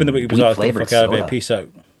 it's been the Weekly Bazaar. Get the fuck out of here. Peace out.